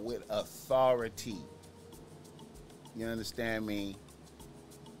loud with authority. You understand me?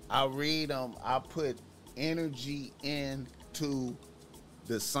 I read them. I put energy into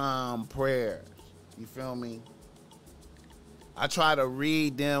the Psalm prayers. You feel me? I try to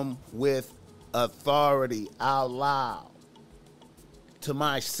read them with authority out loud to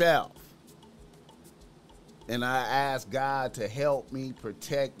myself. And I ask God to help me,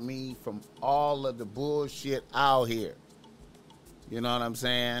 protect me from all of the bullshit out here. You know what I'm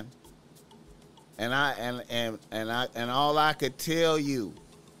saying? And all I could tell you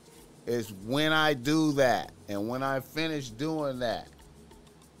is when I do that and when I finish doing that,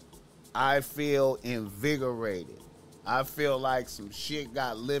 I feel invigorated. I feel like some shit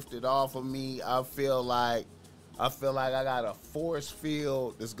got lifted off of me. I feel like I got a force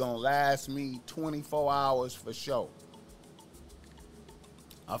field that's gonna last me 24 hours for sure.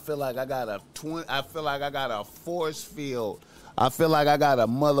 I feel like I got a force field. I feel like I got a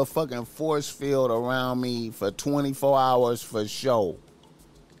motherfucking force field around me for 24 hours for sure.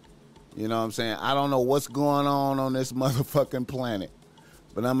 You know what I'm saying? I don't know what's going on this motherfucking planet.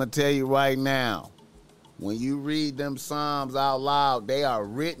 But I'm going to tell you right now, when you read them Psalms out loud, they are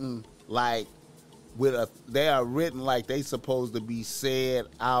written like they supposed to be said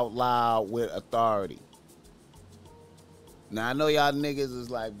out loud with authority. Now, I know y'all niggas is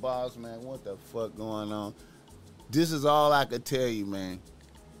like, boss, man, what the fuck going on? This is all I could tell you, man.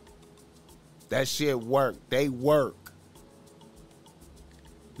 That shit work. They work.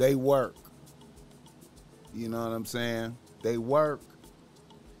 They work. You know what I'm saying? They work.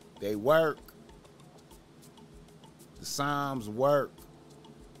 They work. The Psalms work.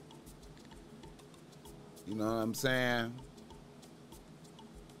 You know what I'm saying?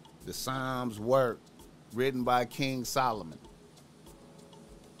 The Psalms work. Written by King Solomon.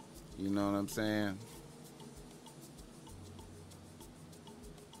 You know what I'm saying?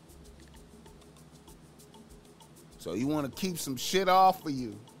 So you want to keep some shit off of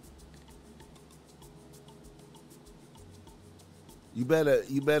you. You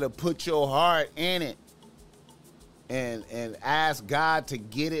better put your heart in it and ask God to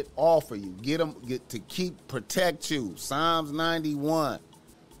get it off of you. Protect you. Psalms 91.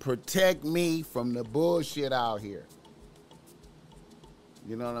 Protect me from the bullshit out here.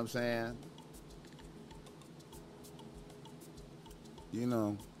 You know what I'm saying? You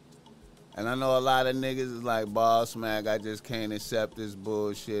know. And I know a lot of niggas is like, boss, man, I just can't accept this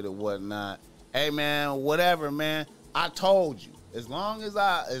bullshit or whatnot. Hey, man, whatever, man. I told you. As long as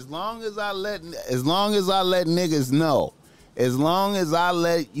I let niggas know, as long as I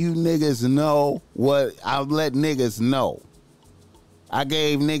let you niggas know what I let niggas know, I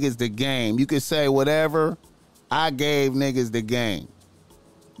gave niggas the game. You can say whatever, I gave niggas the game.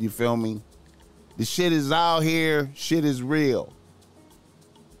 You feel me? The shit is out here. Shit is real.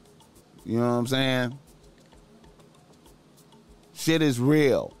 You know what I'm saying? Shit is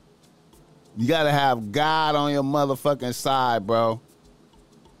real. You gotta have God on your motherfucking side, bro.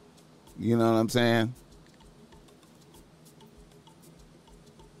 You know what I'm saying?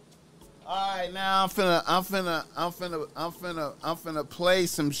 All right, now I'm finna play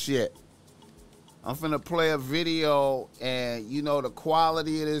some shit. I'm finna play a video, and you know the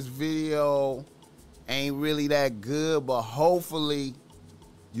quality of this video ain't really that good, but hopefully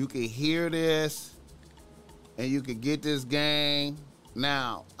you can hear this and you can get this game.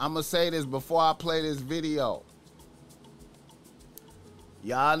 Now, I'm gonna say this before I play this video.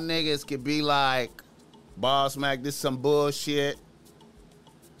 Y'all niggas could be like, Boss Mac, this some bullshit.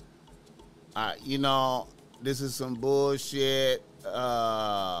 You know, this is some bullshit.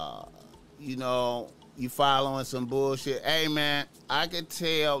 You know, you following some bullshit. Hey, man, I can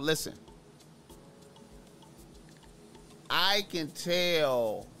tell, listen. I can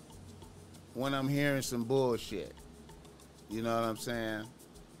tell when I'm hearing some bullshit. You know what I'm saying?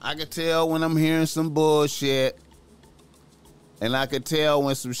 I can tell when I'm hearing some bullshit. And I can tell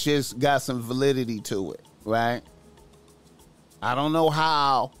when some shit's got some validity to it, right? I don't know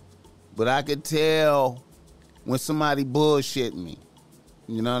how, but I can tell when somebody bullshitting me.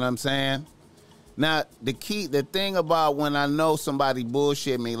 You know what I'm saying? Now, the thing about when I know somebody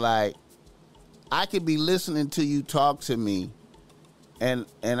bullshit me, like, I could be listening to you talk to me, and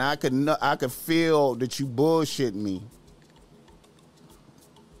I could feel that you bullshit me,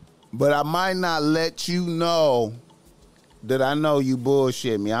 but I might not let you know that I know you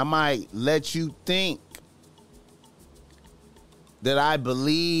bullshit me. I might let you think that I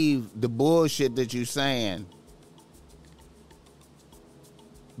believe the bullshit that you're saying,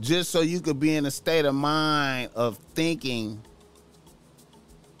 just so you could be in a state of mind of thinking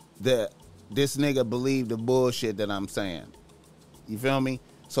that this nigga believe the bullshit that I'm saying. You feel me?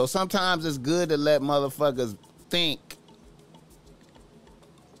 So sometimes it's good to let motherfuckers think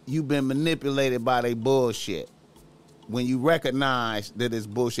you've been manipulated by their bullshit when you recognize that it's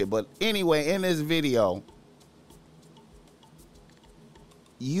bullshit. But anyway, in this video,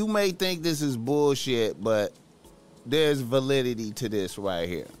 you may think this is bullshit, but there's validity to this right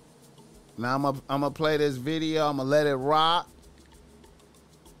here. Now I'm gonna play this video. I'm gonna let it rock,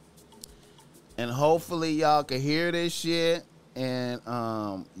 and hopefully y'all can hear this shit, and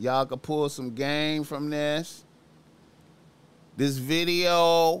y'all can pull some game from this. This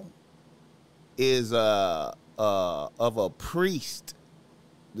video is of a priest.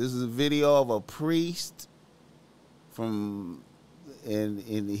 This is a video of a priest from, and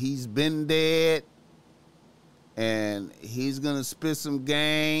he's been dead, and he's gonna spit some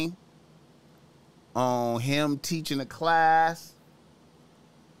game on him teaching a class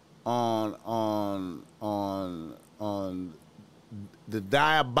on the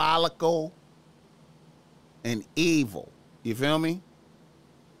diabolical and evil. You feel me?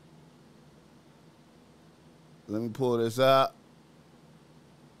 Let me pull this up.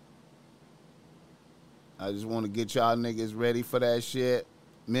 I just want to get y'all niggas ready for that shit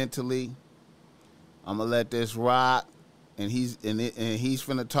mentally. I'm gonna let this rock, and he's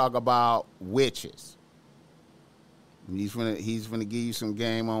finna talk about witches. He's finna give you some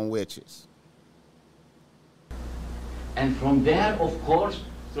game on witches. And from there, of course,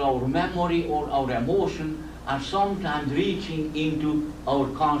 through our memory or our emotion, are sometimes reaching into our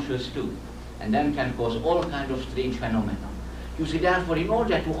conscious too, and then can cause all kinds of strange phenomena. You see, therefore, in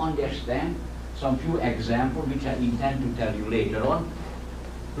order to understand some few examples, which I intend to tell you later on,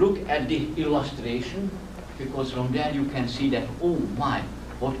 look at the illustration, because from there you can see that, oh my,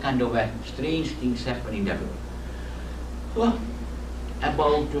 what kind of strange things happen in the world. Well,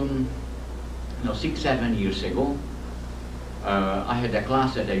 about 6-7 years ago, I had a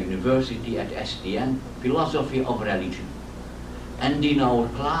class at a university at STN, Philosophy of Religion. And in our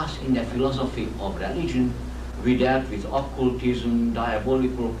class in the Philosophy of Religion, we dealt with occultism,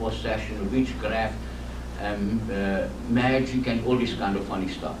 diabolical possession, witchcraft, magic, and all this kind of funny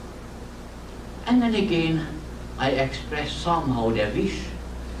stuff. And then again, I expressed somehow the wish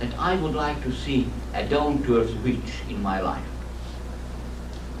that I would like to see a down-to-earth witch in my life.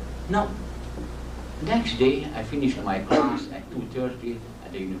 Now, next day, I finished my class at 2:30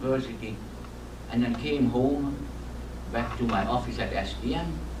 at the university, and then came home, back to my office at STM,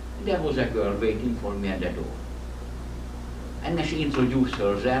 and there was a girl waiting for me at the door. And then she introduced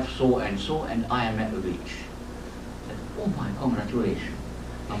herself, so and so, and I am a witch. I said, oh my, congratulations.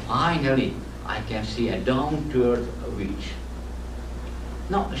 Now finally, I can see a down-to-earth witch.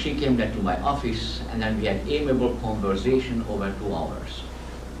 Now, she came back to my office, and then we had amiable conversation over 2 hours.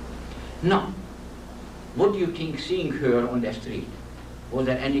 Now, what do you think seeing her on the street? Was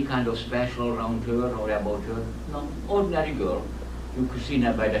there any kind of special around her or about her? No, ordinary girl. You could see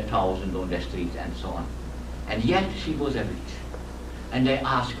her by the thousand on the street and so on. And yet she was a witch. And I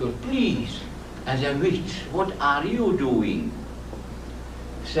asked her, please, as a witch, what are you doing?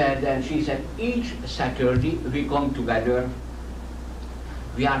 And she said, each Saturday we come together.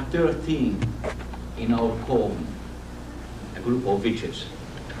 We are 13 in our coven, a group of witches.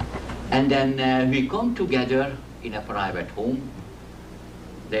 And then we come together in a private home.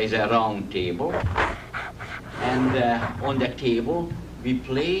 There is a round table. And on the table, we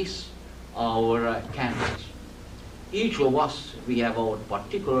place our candles. Each of us, we have our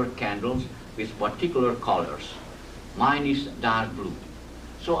particular candles with particular colors. Mine is dark blue.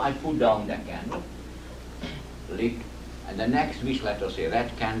 So I put down the candle, lit, and the next wish, let us say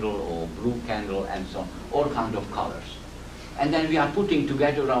red candle or blue candle and so on, all kinds of colors. And then we are putting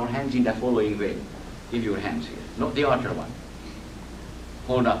together our hands in the following way. Give your hands here, not the other one.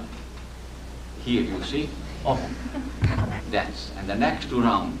 Hold up. Here, you see? Open. That's, and the next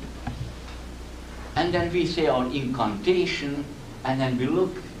round. And then we say our incantation, and then we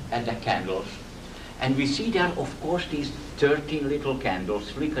look at the candles, and we see there, of course, these 13 little candles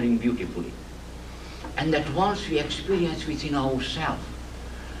flickering beautifully. And at once we experience within ourselves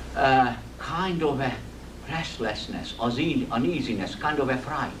kind of a restlessness, uneasiness, kind of a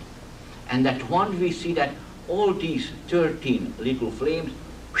fright. And at once we see that all these 13 little flames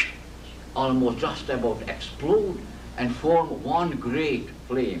almost just about explode and form one great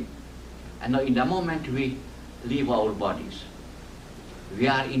flame. And now in the moment we leave our bodies, we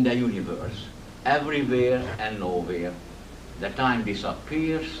are in the universe, everywhere and nowhere. The time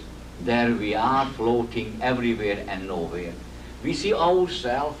disappears, there we are floating everywhere and nowhere. We see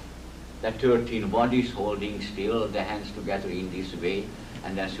ourselves, the 13 bodies holding still, the hands together in this way,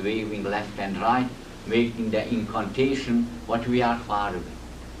 and then waving left and right, making the incantation, but we are far away.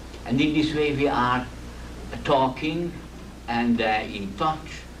 And in this way we are talking and in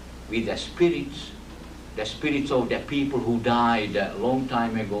touch with the spirits of the people who died a long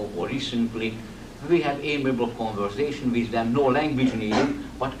time ago or recently. We have amiable conversation with them, no language needed,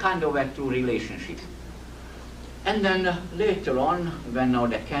 but kind of a true relationship. And then later on, when now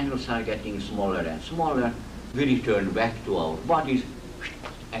the candles are getting smaller and smaller, we return back to our bodies,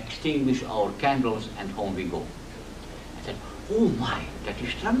 extinguish our candles, and home we go. I said, oh my, that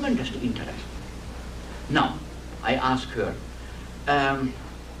is tremendously interesting. Now, I asked her,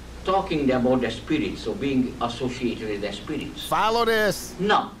 talking about the spirits, or being associated with the spirits. Follow this.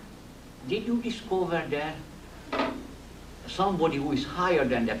 Now, did you discover there somebody who is higher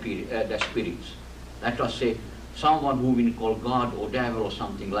than the spirits? Let us say someone who we call God or devil or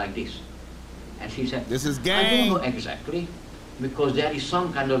something like this. And she said, this is I gang. don't know exactly, because there is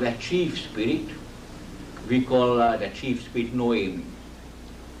some kind of a chief spirit. We call the chief spirit Noemi.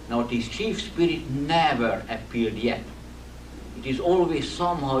 Now this chief spirit never appeared yet. It is always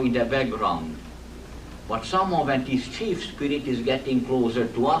somehow in the background. But somehow when this chief spirit is getting closer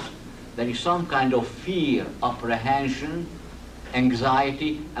to us, there is some kind of fear, apprehension,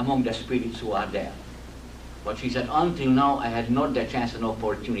 anxiety among the spirits who are there. But she said, until now I had not the chance and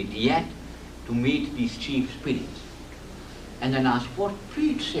opportunity yet to meet these chief spirits. And then asked, for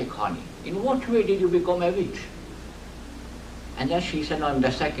Pete's sake, honey, in what way did you become a witch? And then she said, I'm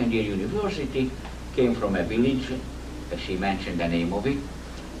the second year university, came from a village, she mentioned the name of it,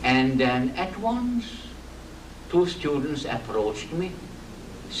 and then at once 2 students approached me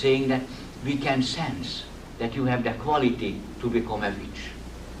saying that we can sense that you have the quality to become a witch.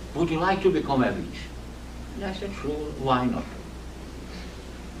 Would you like to become a witch? And I said, sure, why not?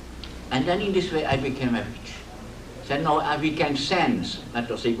 And then in this way I became a witch. Said, no, we can sense,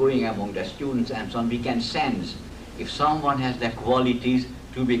 let us say going among the students and so on, we can sense if someone has the qualities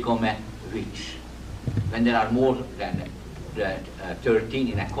to become a witch. When there are more than 13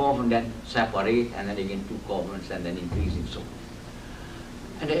 in a coven, then separate, and then again 2 covens, and then increasing so on.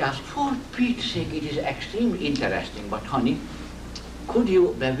 And I asked, for Pete's sake, it is extremely interesting, but honey, could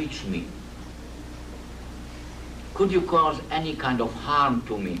you bewitch me? Could you cause any kind of harm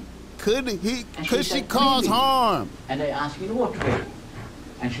to me? Could she said, cause really? harm? And I asked, in what way?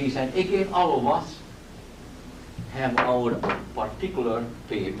 And she said, again, all of us have our particular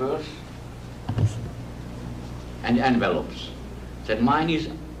papers and envelopes. Said, mine is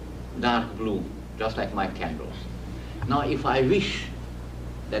dark blue, just like my candles. Now, if I wish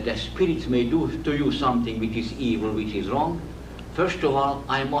that the spirits may do to you something which is evil, which is wrong, first of all,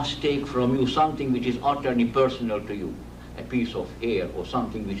 I must take from you something which is utterly personal to you, a piece of hair or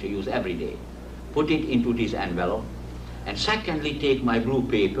something which you use every day. Put it into this envelope. And secondly, take my blue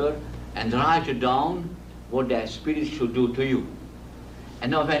paper and write down what the spirits should do to you.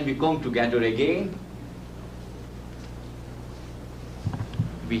 And now when we come together again,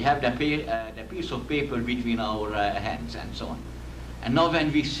 we have the piece of paper between our hands and so on. And now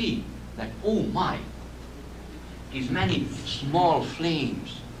when we see that, oh my, these many small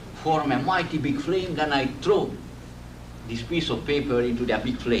flames form a mighty big flame, then I throw this piece of paper into that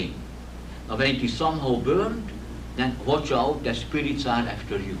big flame. Now when it is somehow burned, then watch out, the spirits are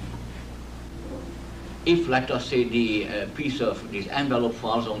after you. If, let us say, the piece of this envelope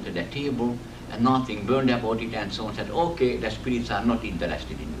falls onto the table and nothing burned about it, and someone said, okay, the spirits are not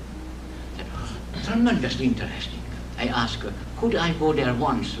interested in you. I said, tremendously interesting. I asked her, could I go there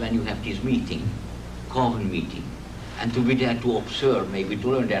once when you have this meeting, coven meeting, and to be there to observe, maybe to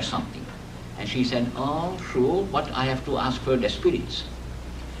learn there something? And she said, oh, sure, but I have to ask for the spirits.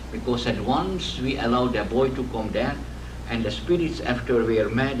 Because at once we allowed the boy to come there, and the spirits after were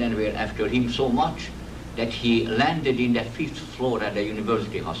mad and were after him so much that he landed in the 5th floor at the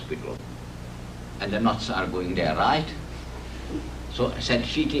university hospital. And the nuts are going there, right? So said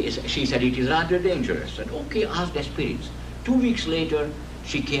she said, it is rather dangerous. I said, okay, ask the spirits. 2 weeks later,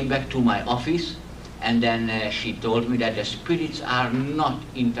 she came back to my office, and then she told me that the spirits are not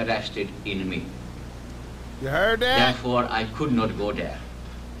interested in me. You heard that? Therefore, I could not go there.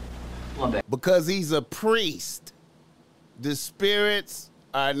 Because he's a priest. The spirits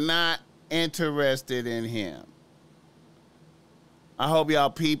are not interested in him. I hope y'all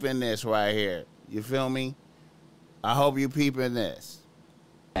peeping this right here. You feel me? I hope you peeping this.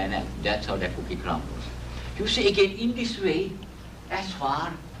 And that's how the cookie crumbles. You see, again, in this way, as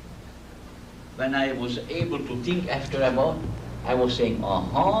far when I was able to think after about, I was saying,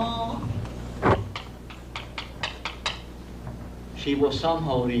 she was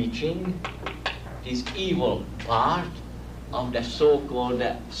somehow reaching this evil part of the so-called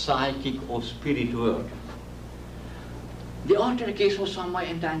psychic or spirit world. The other case was somewhat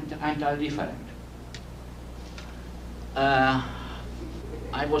entirely different.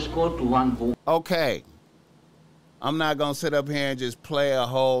 I was called to one book. Okay. I'm not going to sit up here and just play a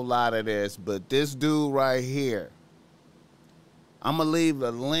whole lot of this, but this dude right here, I'm going to leave a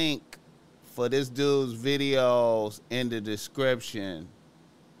link for this dude's videos in the description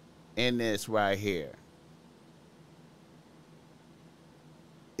in this right here.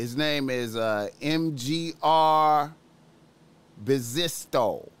 His name is MGR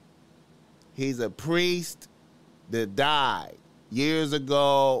Bizisto. He's a priest that died years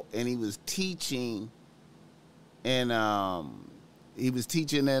ago, and he was teaching in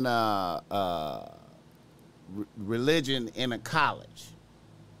religion in a college.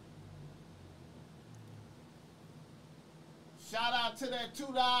 Shout out to that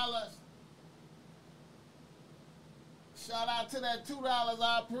 $2. Shout out to that $2.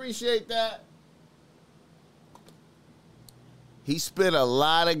 I appreciate that. He spit a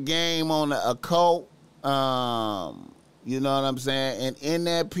lot of game on the occult. You know what I'm saying? And in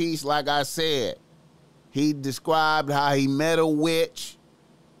that piece, like I said, he described how he met a witch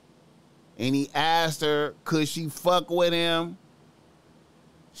and he asked her, could she fuck with him?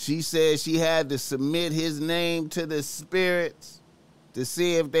 She said she had to submit his name to the spirits to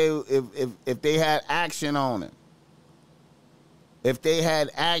see if they had action on him. If they had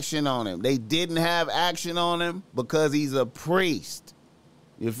action on him. They didn't have action on him because he's a priest.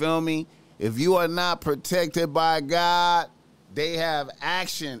 You feel me? If you are not protected by God, they have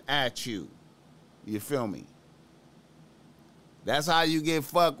action at you. You feel me? That's how you get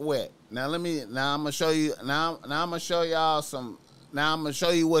fucked with. Now I'm gonna show you. Now I'm gonna show y'all some. Now I'm gonna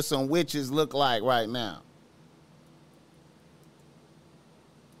show you what some witches look like right now.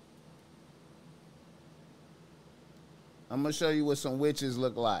 I'm gonna show you what some witches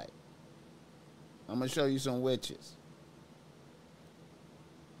look like. I'm gonna show you some witches.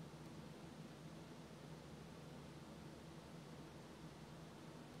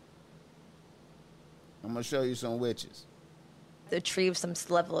 I'm gonna show you some witches. Retrieve some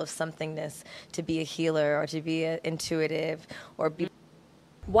level of somethingness to be a healer or to be intuitive or be.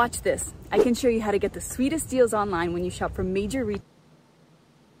 Watch this. I can show you how to get the sweetest deals online when you shop from major retailers.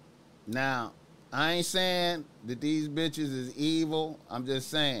 Now, I ain't saying that these bitches is evil. I'm just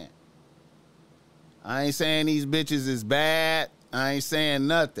saying. I ain't saying these bitches is bad. I ain't saying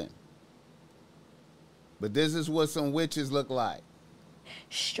nothing. But this is what some witches look like.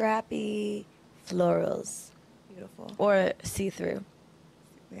 Strappy florals. Beautiful. Or see-through.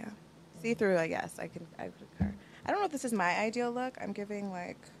 Yeah. See-through, I guess. I would concur. I don't know if this is my ideal look. I'm giving,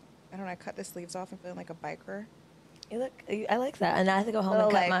 like, I don't know, I cut the sleeves off and feeling like a biker. I like that. And I have to go home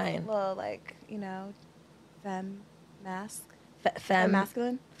and cut mine. Little, like, you know, femme mask. Femme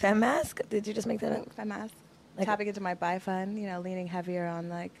masculine? Femme mask? Did you just make that up? Femme mask. Like tapping into my bi-fun, you know, leaning heavier on,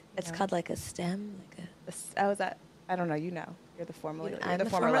 like... It's called, like, a stem? I don't know, you know. You're the former. You're I'm the the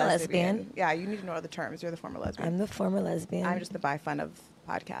former former lesbian. lesbian. Yeah, you need to know all the terms. You're the former lesbian. I'm the former lesbian. I'm just the bi fun of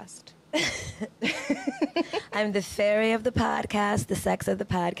podcast. I'm the fairy of the podcast, the sex of the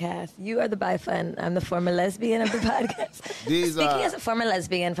podcast. You are the bi-fun. I'm the former lesbian of the podcast. Speaking as a former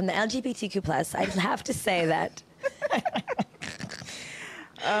lesbian from the LGBTQ+, I have to say that.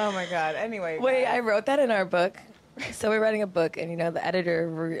 Oh my God. Anyway. Wait, I wrote that in our book. So we're writing a book, and the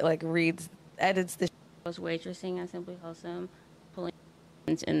editor edits the. I was waitressing at Simply Wholesome, pulling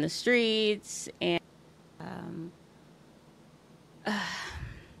in the streets, and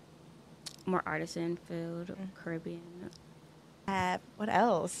more artisan food, Caribbean. What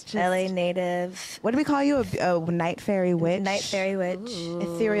else? Just, LA native. What do we call you? A night fairy witch? Night fairy witch.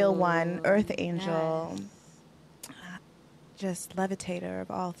 Ethereal one. Earth angel. Yes. Just levitator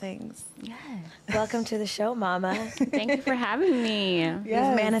of all things. Yes. Welcome to the show, Mama. Thank you for having me. Yes.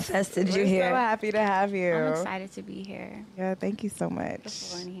 We've manifested you here. We're so happy to have you. I'm excited to be here. Yeah, thank you so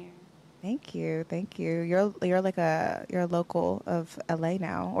much. Born here. Thank you. You're a local of LA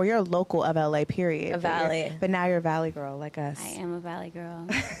now, or you're a local of LA. Period. A valley. But now you're a valley girl like us. I am a valley girl.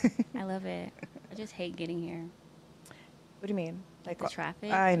 I love it. I just hate getting here. What do you mean? Like the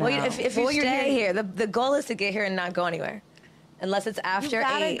traffic? I know. Well, if you stay here, the goal is to get here and not go anywhere. Unless it's after you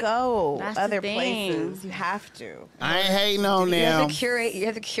gotta 8. Go That's other the thing. places. You have to. I ain't hating on You them. have to curate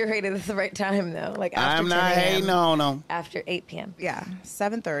it at the right time, though. Like after I'm not 10 a.m., hating on them. after 8 p.m. Yeah,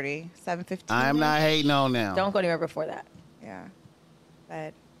 7:30, 7:15. I'm not hating on them. Don't go anywhere before that. Yeah,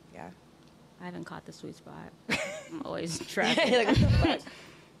 but yeah. I haven't caught the sweet spot. I'm always traffic. You're like, what the fuck?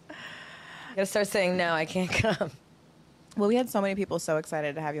 You gotta start saying no. I can't come. Well, we had so many people so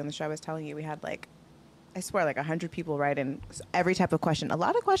excited to have you on the show. I was telling you, we had I swear, 100 people write in every type of question. A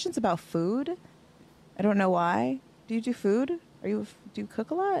lot of questions about food. I don't know why. Do you do food? Do you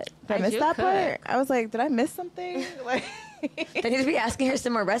cook a lot? Did I miss that part? I was like, did I miss something? I need to be asking her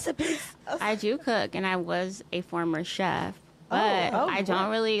some more recipes. I do cook, and I was a former chef, but I don't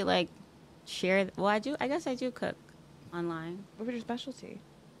really share. Well, I do. I guess I do cook online. What was your specialty?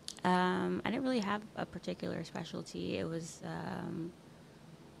 I didn't really have a particular specialty. It was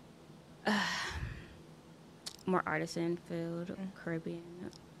more artisan food,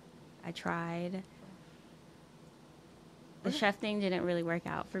 Caribbean. I tried. The chef thing didn't really work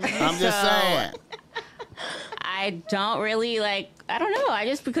out for me. I'm just saying. I don't really I don't know. I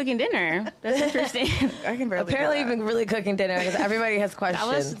just be cooking dinner. That's interesting. I can barely. Apparently, you've been really cooking dinner because everybody has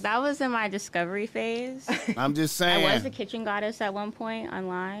questions. That was in my discovery phase. I'm just saying. I was a kitchen goddess at one point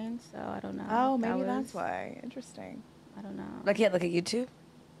online, so I don't know. Oh, maybe that's why. Interesting. I don't know. You had a YouTube?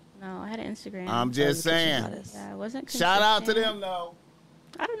 No, I had an Instagram. I'm just saying. Yeah, I wasn't. Shout out to them though.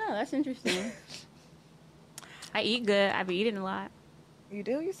 I don't know. That's interesting. I eat good. I be eating a lot. You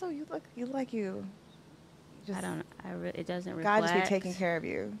do? You look you. Just, I don't. It doesn't reflect. God just be taking care of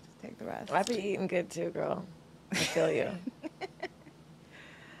you. Just take the rest. I be eating good too, girl. I feel you.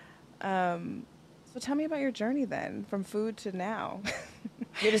 So tell me about your journey then, from food to now.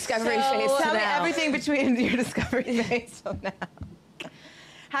 Your discovery phase to tell me now. everything between your discovery phase till now.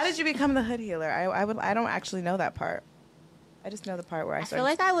 How did you become the hood healer? I don't actually know that part. I just know the part where I started. I feel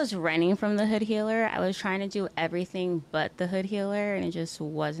like I was running from the hood healer. I was trying to do everything but the hood healer, and it just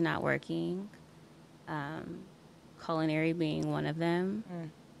was not working. Culinary being one of them.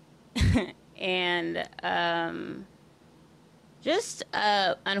 And just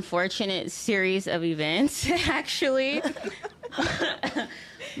a unfortunate series of events, actually.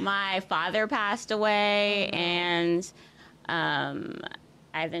 My father passed away, and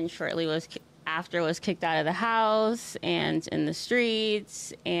I then shortly was kicked out of the house and in the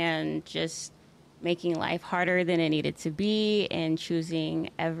streets, and just making life harder than it needed to be, and making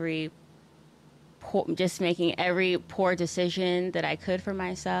every poor decision that I could for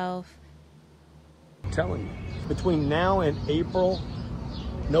myself. I'm telling you, between now and April,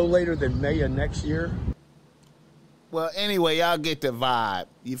 no later than May of next year. Well, anyway, y'all get the vibe.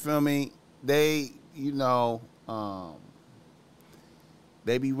 You feel me? They,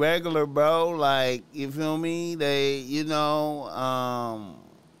 they be regular, bro. You feel me? They,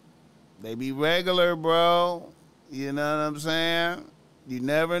 they be regular, bro. You know what I'm saying? You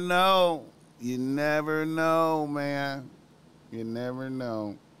never know. You never know, man. You never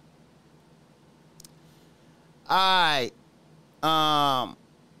know. All right.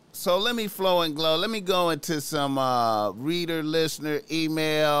 So let me flow and glow. Let me go into some reader listener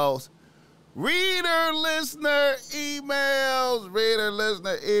emails. Reader listener email.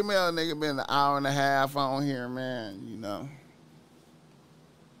 Nigga been an hour and a half on here, man.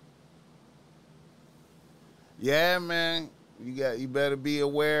 Yeah, man. You better be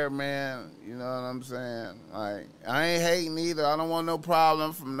aware, man. You know what I'm saying? Like, I ain't hating either. I don't want no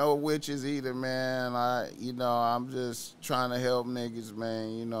problem from no witches either, man. I'm just trying to help niggas,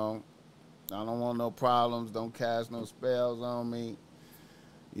 man. You know, I don't want no problems. Don't cast no spells on me.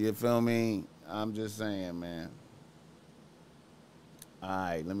 You feel me? I'm just saying, man. All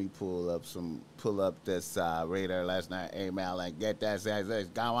right, let me pull up this radar last night. Email and get that says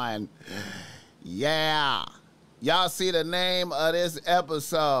going. Yeah. Y'all see the name of this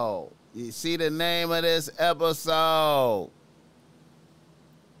episode. You see the name of this episode.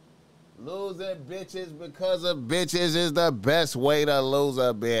 Losing bitches because of bitches is the best way to lose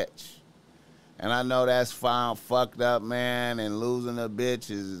a bitch. And I know that's fucked up, man, and losing a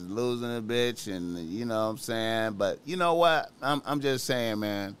bitch is losing a bitch, and you know what I'm saying? But you know what? I'm just saying,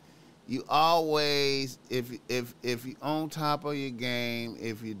 man, you always, if you on top of your game,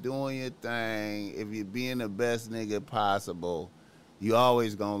 if you're doing your thing, if you're being the best nigga possible, you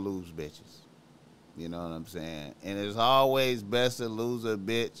always gonna lose bitches. You know what I'm saying? And it's always best to lose a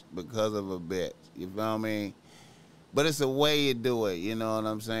bitch because of a bitch. You feel me? But it's a way you do it, you know what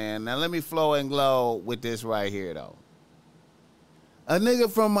I'm saying? Now, let me flow and glow with this right here, though. A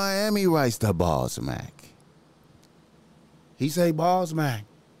nigga from Miami writes to Boss Mac. He say, Boss Mac,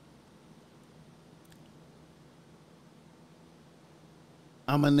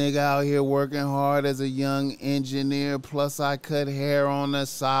 I'm a nigga out here working hard as a young engineer, plus I cut hair on the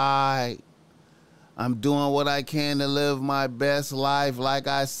side. I'm doing what I can to live my best life. Like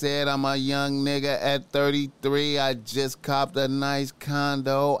I said, I'm a young nigga at 33. I just copped a nice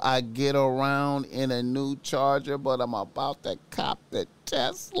condo. I get around in a new Charger, but I'm about to cop the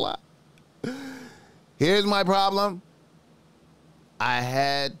Tesla. Here's my problem. I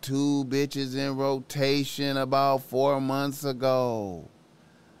had 2 bitches in rotation about 4 months ago.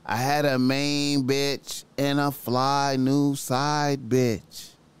 I had a main bitch and a fly new side bitch.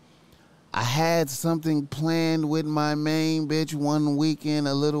 I had something planned with my main bitch one weekend,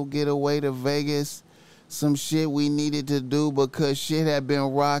 a little getaway to Vegas. Some shit we needed to do because shit had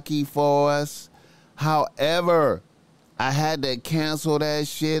been rocky for us. However, I had to cancel that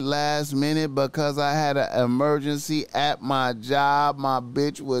shit last minute because I had an emergency at my job. My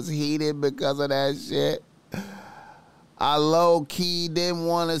bitch was heated because of that shit. I low-key didn't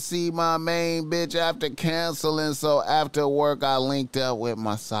want to see my main bitch after canceling, so after work I linked up with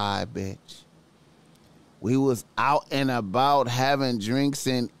my side bitch. We was out and about having drinks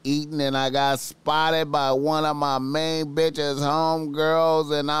and eating, and I got spotted by one of my main bitch's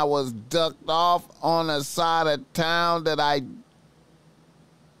homegirls, and I was ducked off on the side of town that I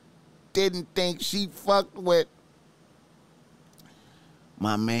didn't think she fucked with.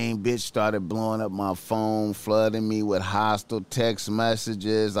 My main bitch started blowing up my phone, flooding me with hostile text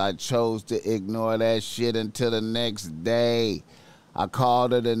messages. I chose to ignore that shit until the next day. I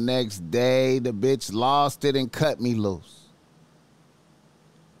called her the next day. The bitch lost it and cut me loose.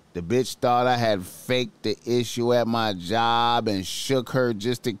 The bitch thought I had faked the issue at my job and shook her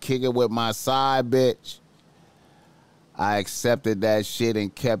just to kick it with my side bitch. I accepted that shit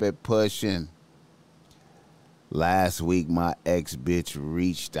and kept it pushing. Last week, my ex-bitch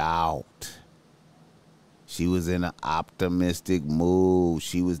reached out. She was in an optimistic mood.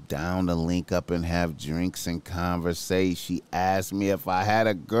 She was down to link up and have drinks and conversate. She asked me if I had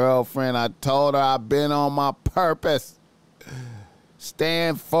a girlfriend. I told her I've been on my purpose,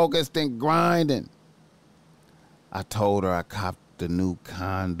 staying focused and grinding. I told her I copped the new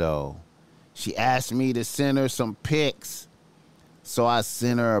condo. She asked me to send her some pics. So I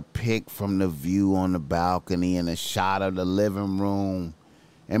sent her a pic from the view on the balcony and a shot of the living room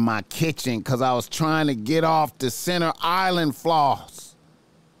and my kitchen because I was trying to get off the center island floss.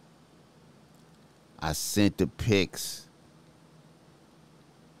 I sent the pics.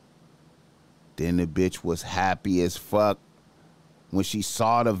 Then the bitch was happy as fuck when she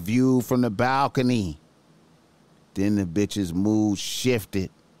saw the view from the balcony. Then the bitch's mood shifted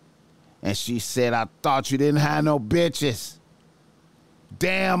and she said, I thought you didn't have no bitches.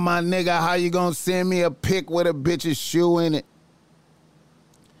 Damn, my nigga, how you gonna send me a pic with a bitch's shoe in it?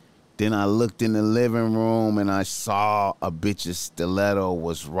 Then I looked in the living room and I saw a bitch's stiletto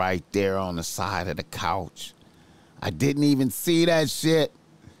was right there on the side of the couch. I didn't even see that shit.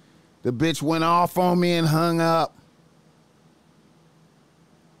 The bitch went off on me and hung up.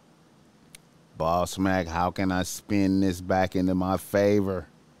 Boss Mac, how can I spin this back into my favor?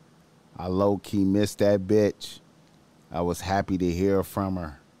 I low-key missed that bitch. I was happy to hear from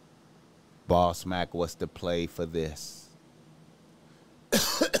her. Boss Mac, what's the play for this?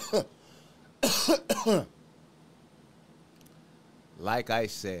 Like I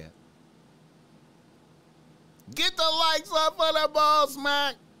said, Get the likes up for the Ball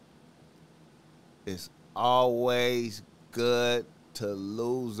Smack. It's always good to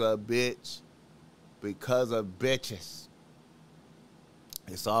lose a bitch because of bitches.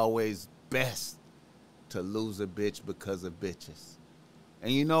 It's always best to lose a bitch because of bitches.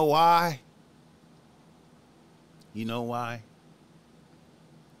 And you know why? You know why?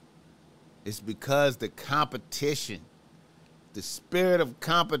 It's because the competition, the spirit of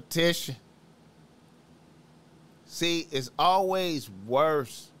competition. See, it's always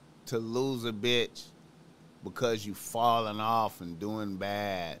worse to lose a bitch because you falling off and doing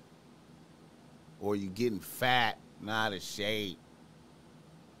bad, or you getting fat, not out of shape,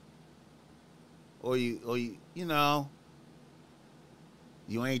 or you know,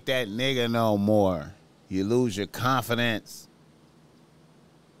 you ain't that nigga no more. You lose your confidence.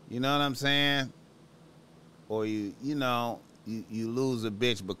 You know what I'm saying? Or you lose a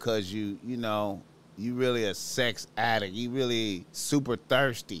bitch because you really a sex addict. You really super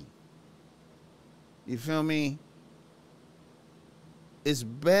thirsty. You feel me? It's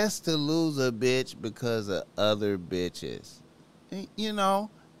best to lose a bitch because of other bitches. You know?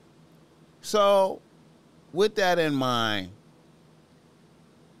 So, with that in mind,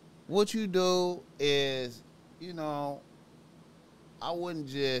 what you do is, I wouldn't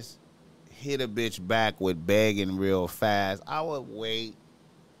just hit a bitch back with begging real fast. I would wait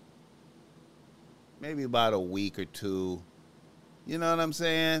maybe about a week or two. You know what I'm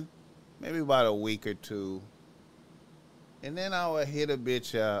saying? Maybe about a week or two. And then I would hit a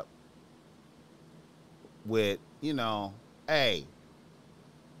bitch up with, hey,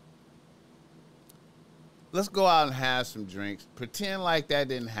 let's go out and have some drinks. Pretend like that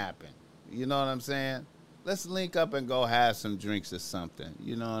didn't happen. You know what I'm saying? Let's link up and go have some drinks or something.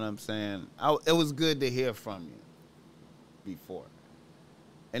 You know what I'm saying? It was good to hear from you before.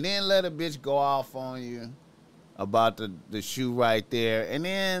 And then let a bitch go off on you about the shoe right there. And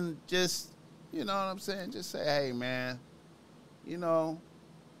then just, you know what I'm saying? Just say, hey, man,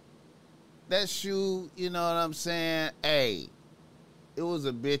 that shoe, you know what I'm saying? Hey, it was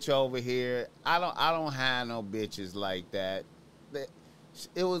a bitch over here. I don't have no bitches like that.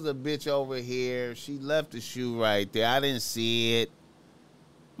 It was a bitch over here. She left the shoe right there. I didn't see it.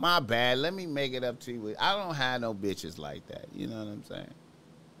 My bad. Let me make it up to you. I don't have no bitches like that. You know what I'm saying?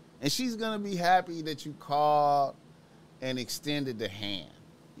 And she's going to be happy that you called and extended the hand.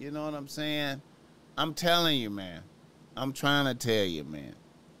 You know what I'm saying? I'm telling you, man. I'm trying to tell you, man.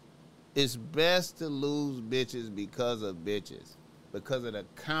 It's best to lose bitches because of bitches. Because of the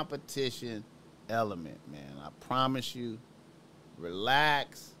competition element, man. I promise you.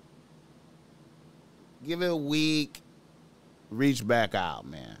 Relax. Give it a week. Reach back out,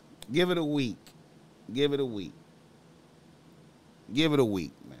 man. Give it a week. Give it a week. Give it a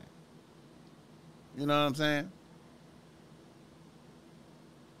week, man. You know what I'm saying?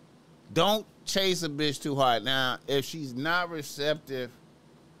 Don't chase a bitch too hard. Now, if she's not receptive,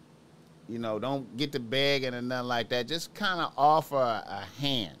 don't get the begging or nothing like that. Just kind of offer a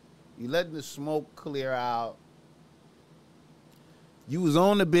hand. You letting the smoke clear out. You was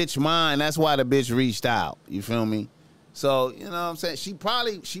on the bitch mind. That's why the bitch reached out. You feel me? So, you know what I'm saying?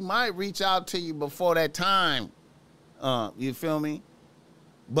 She might reach out to you before that time. You feel me?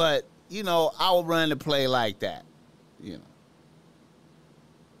 But, I will run the play like that.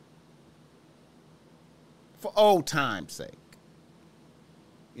 For old time's sake.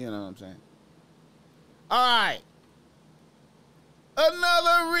 You know what I'm saying? All right.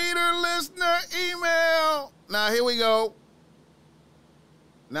 Another reader, listener, email. Now, here we go.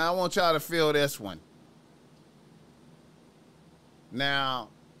 Now, I want y'all to feel this one. Now,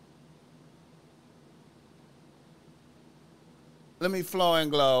 let me flow and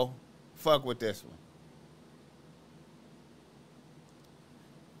glow. Fuck with this one.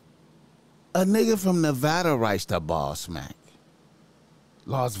 A nigga from Nevada writes to Ball Smack.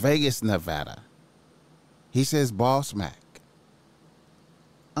 Las Vegas, Nevada. He says, Ball Smack.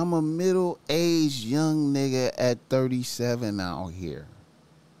 I'm a middle-aged young nigga at 37 out here.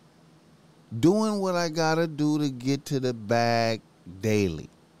 Doing what I gotta do to get to the bag daily.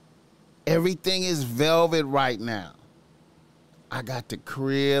 Everything is velvet right now. I got the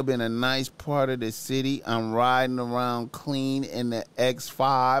crib in a nice part of the city. I'm riding around clean in the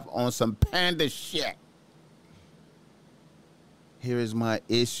X5 on some panda shit. Here is my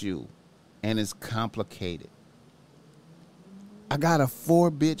issue, and it's complicated. I got a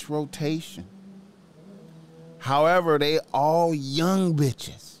 4-bitch rotation. However, they all young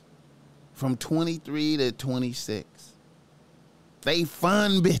bitches. From 23 to 26. They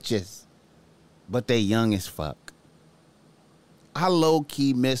fun bitches. But they young as fuck. I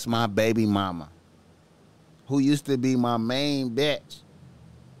low-key miss my baby mama, who used to be my main bitch.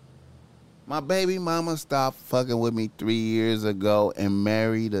 My baby mama stopped fucking with me 3 years ago and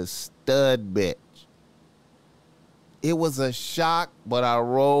married a stud bitch. It was a shock, but I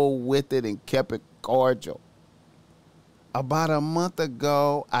rolled with it and kept it cordial. About a month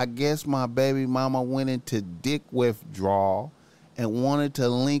ago, I guess my baby mama went into dick withdrawal and wanted to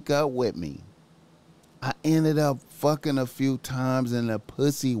link up with me. I ended up fucking a few times and the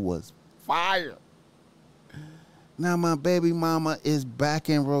pussy was fire. Now my baby mama is back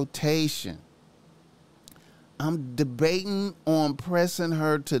in rotation. I'm debating on pressing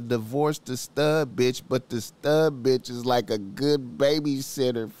her to divorce the stud bitch, but the stud bitch is like a good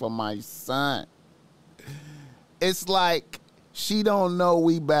babysitter for my son. It's like she don't know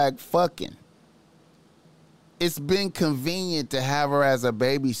we back fucking. It's been convenient to have her as a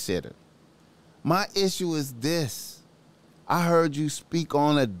babysitter. My issue is this. I heard you speak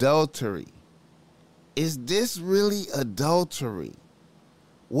on adultery. Is this really adultery?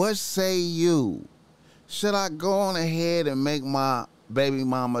 What say you? Should I go on ahead and make my baby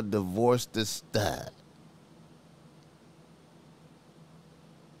mama divorce the stud?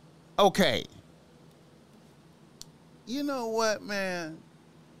 Okay. You know what, man?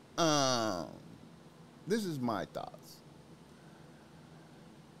 This is my thoughts.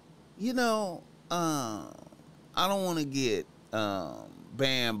 You know, I don't want to get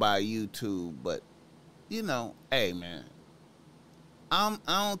banned by YouTube, but you know, hey man, I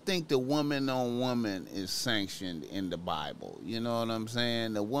don't think the woman on woman is sanctioned in the Bible. You know what I'm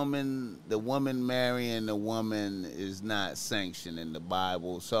saying? The woman marrying the woman is not sanctioned in the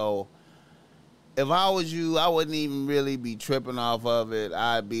Bible. So if I was you, I wouldn't even really be tripping off of it.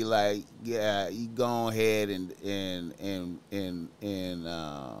 I'd be like, yeah, you go ahead and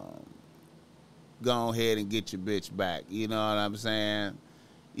go ahead and get your bitch back. You know what I'm saying?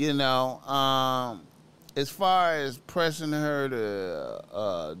 You know, as far as pressing her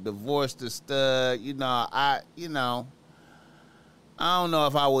to divorce the stud, I don't know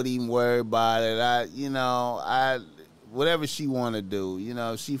if I would even worry about it. Whatever she want to do,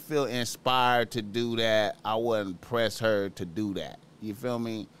 if she feel inspired to do that, I wouldn't press her to do that. You feel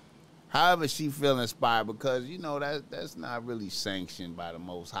me? However she feel inspired, because, that's not really sanctioned by the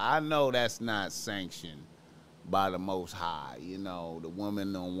Most High. I know that's not sanctioned by the Most High. The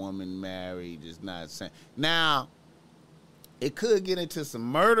woman on woman married is not sanctioned. Now, it could get into some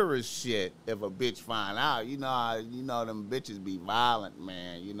murderous shit if a bitch find out. Them bitches be violent,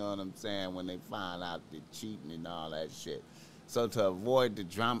 man. You know what I'm saying? When they find out they're cheating and all that shit. So to avoid the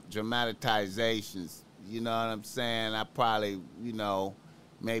dramatizations, you know what I'm saying? I probably,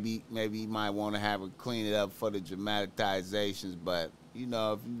 maybe you might want to have her clean it up for the dramatizations. But, if you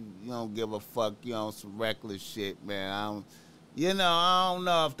don't give a fuck, you on some reckless shit, man. I don't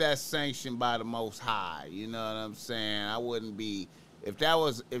know if that's sanctioned by the Most High. You know what I'm saying? I wouldn't be, if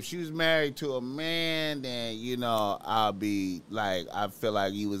she was married to a man, then, I'll be like, I feel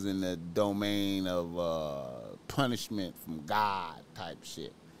like he was in the domain of punishment from God type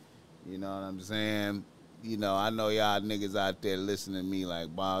shit. You know what I'm saying? I know y'all niggas out there listening to me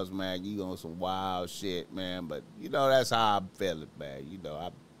like, Boss Mac, you on some wild shit, man. But, that's how I feel it, man.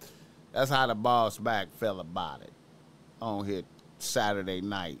 That's how the Boss Mac felt about it. On here Saturday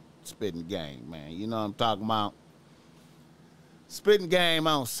night, spitting game, man. You know what I'm talking about? Spitting game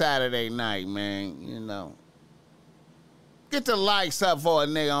on Saturday night, man. Get the likes up for a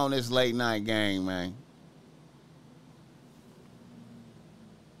nigga on this late night game, man.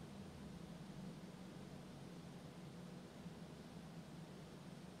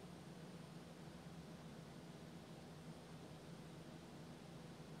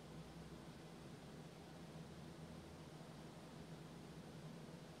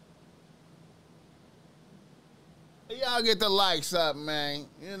 Y'all get the likes up, man.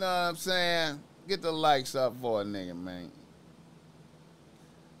 You know what I'm saying? Get the likes up for a nigga, man.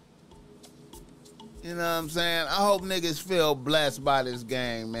 You know what I'm saying? I hope niggas feel blessed by this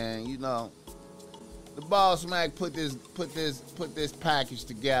game, man. The Boss Mac put this package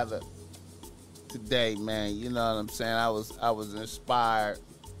together today, man. You know what I'm saying? I was inspired.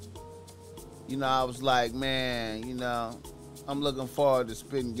 I was like, man, I'm looking forward to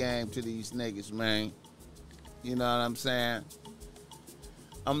spitting game to these niggas, man. You know what I'm saying?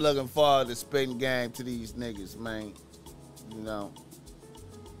 I'm looking forward to spitting game to these niggas, man.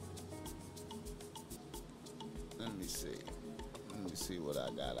 Let me see what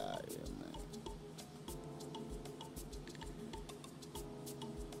I got out here, man.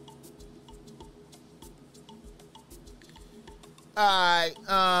 All right,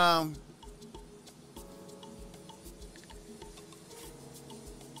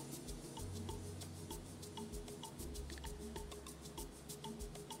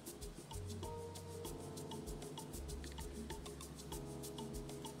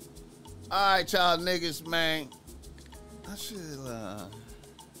 All right, y'all niggas, man. I should,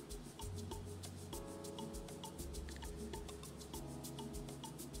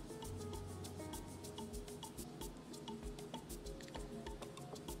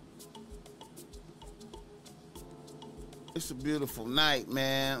 It's a beautiful night,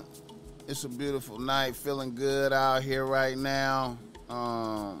 man. It's a beautiful night. Feeling good out here right now.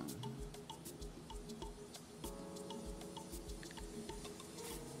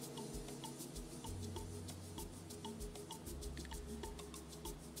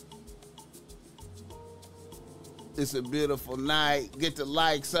 It's a beautiful night. Get the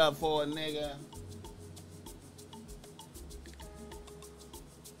likes up for a nigga.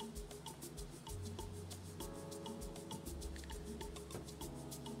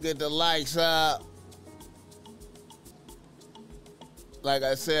 Get the likes up. Like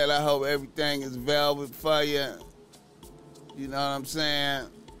I said, I hope everything is velvet for you. You know what I'm saying?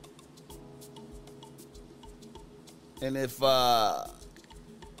 And if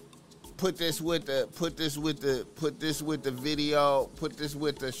put this with the video, put this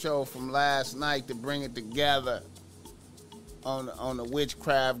with the show from last night to bring it together on the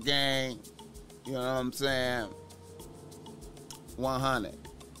witchcraft gang. You know what I'm saying? 100.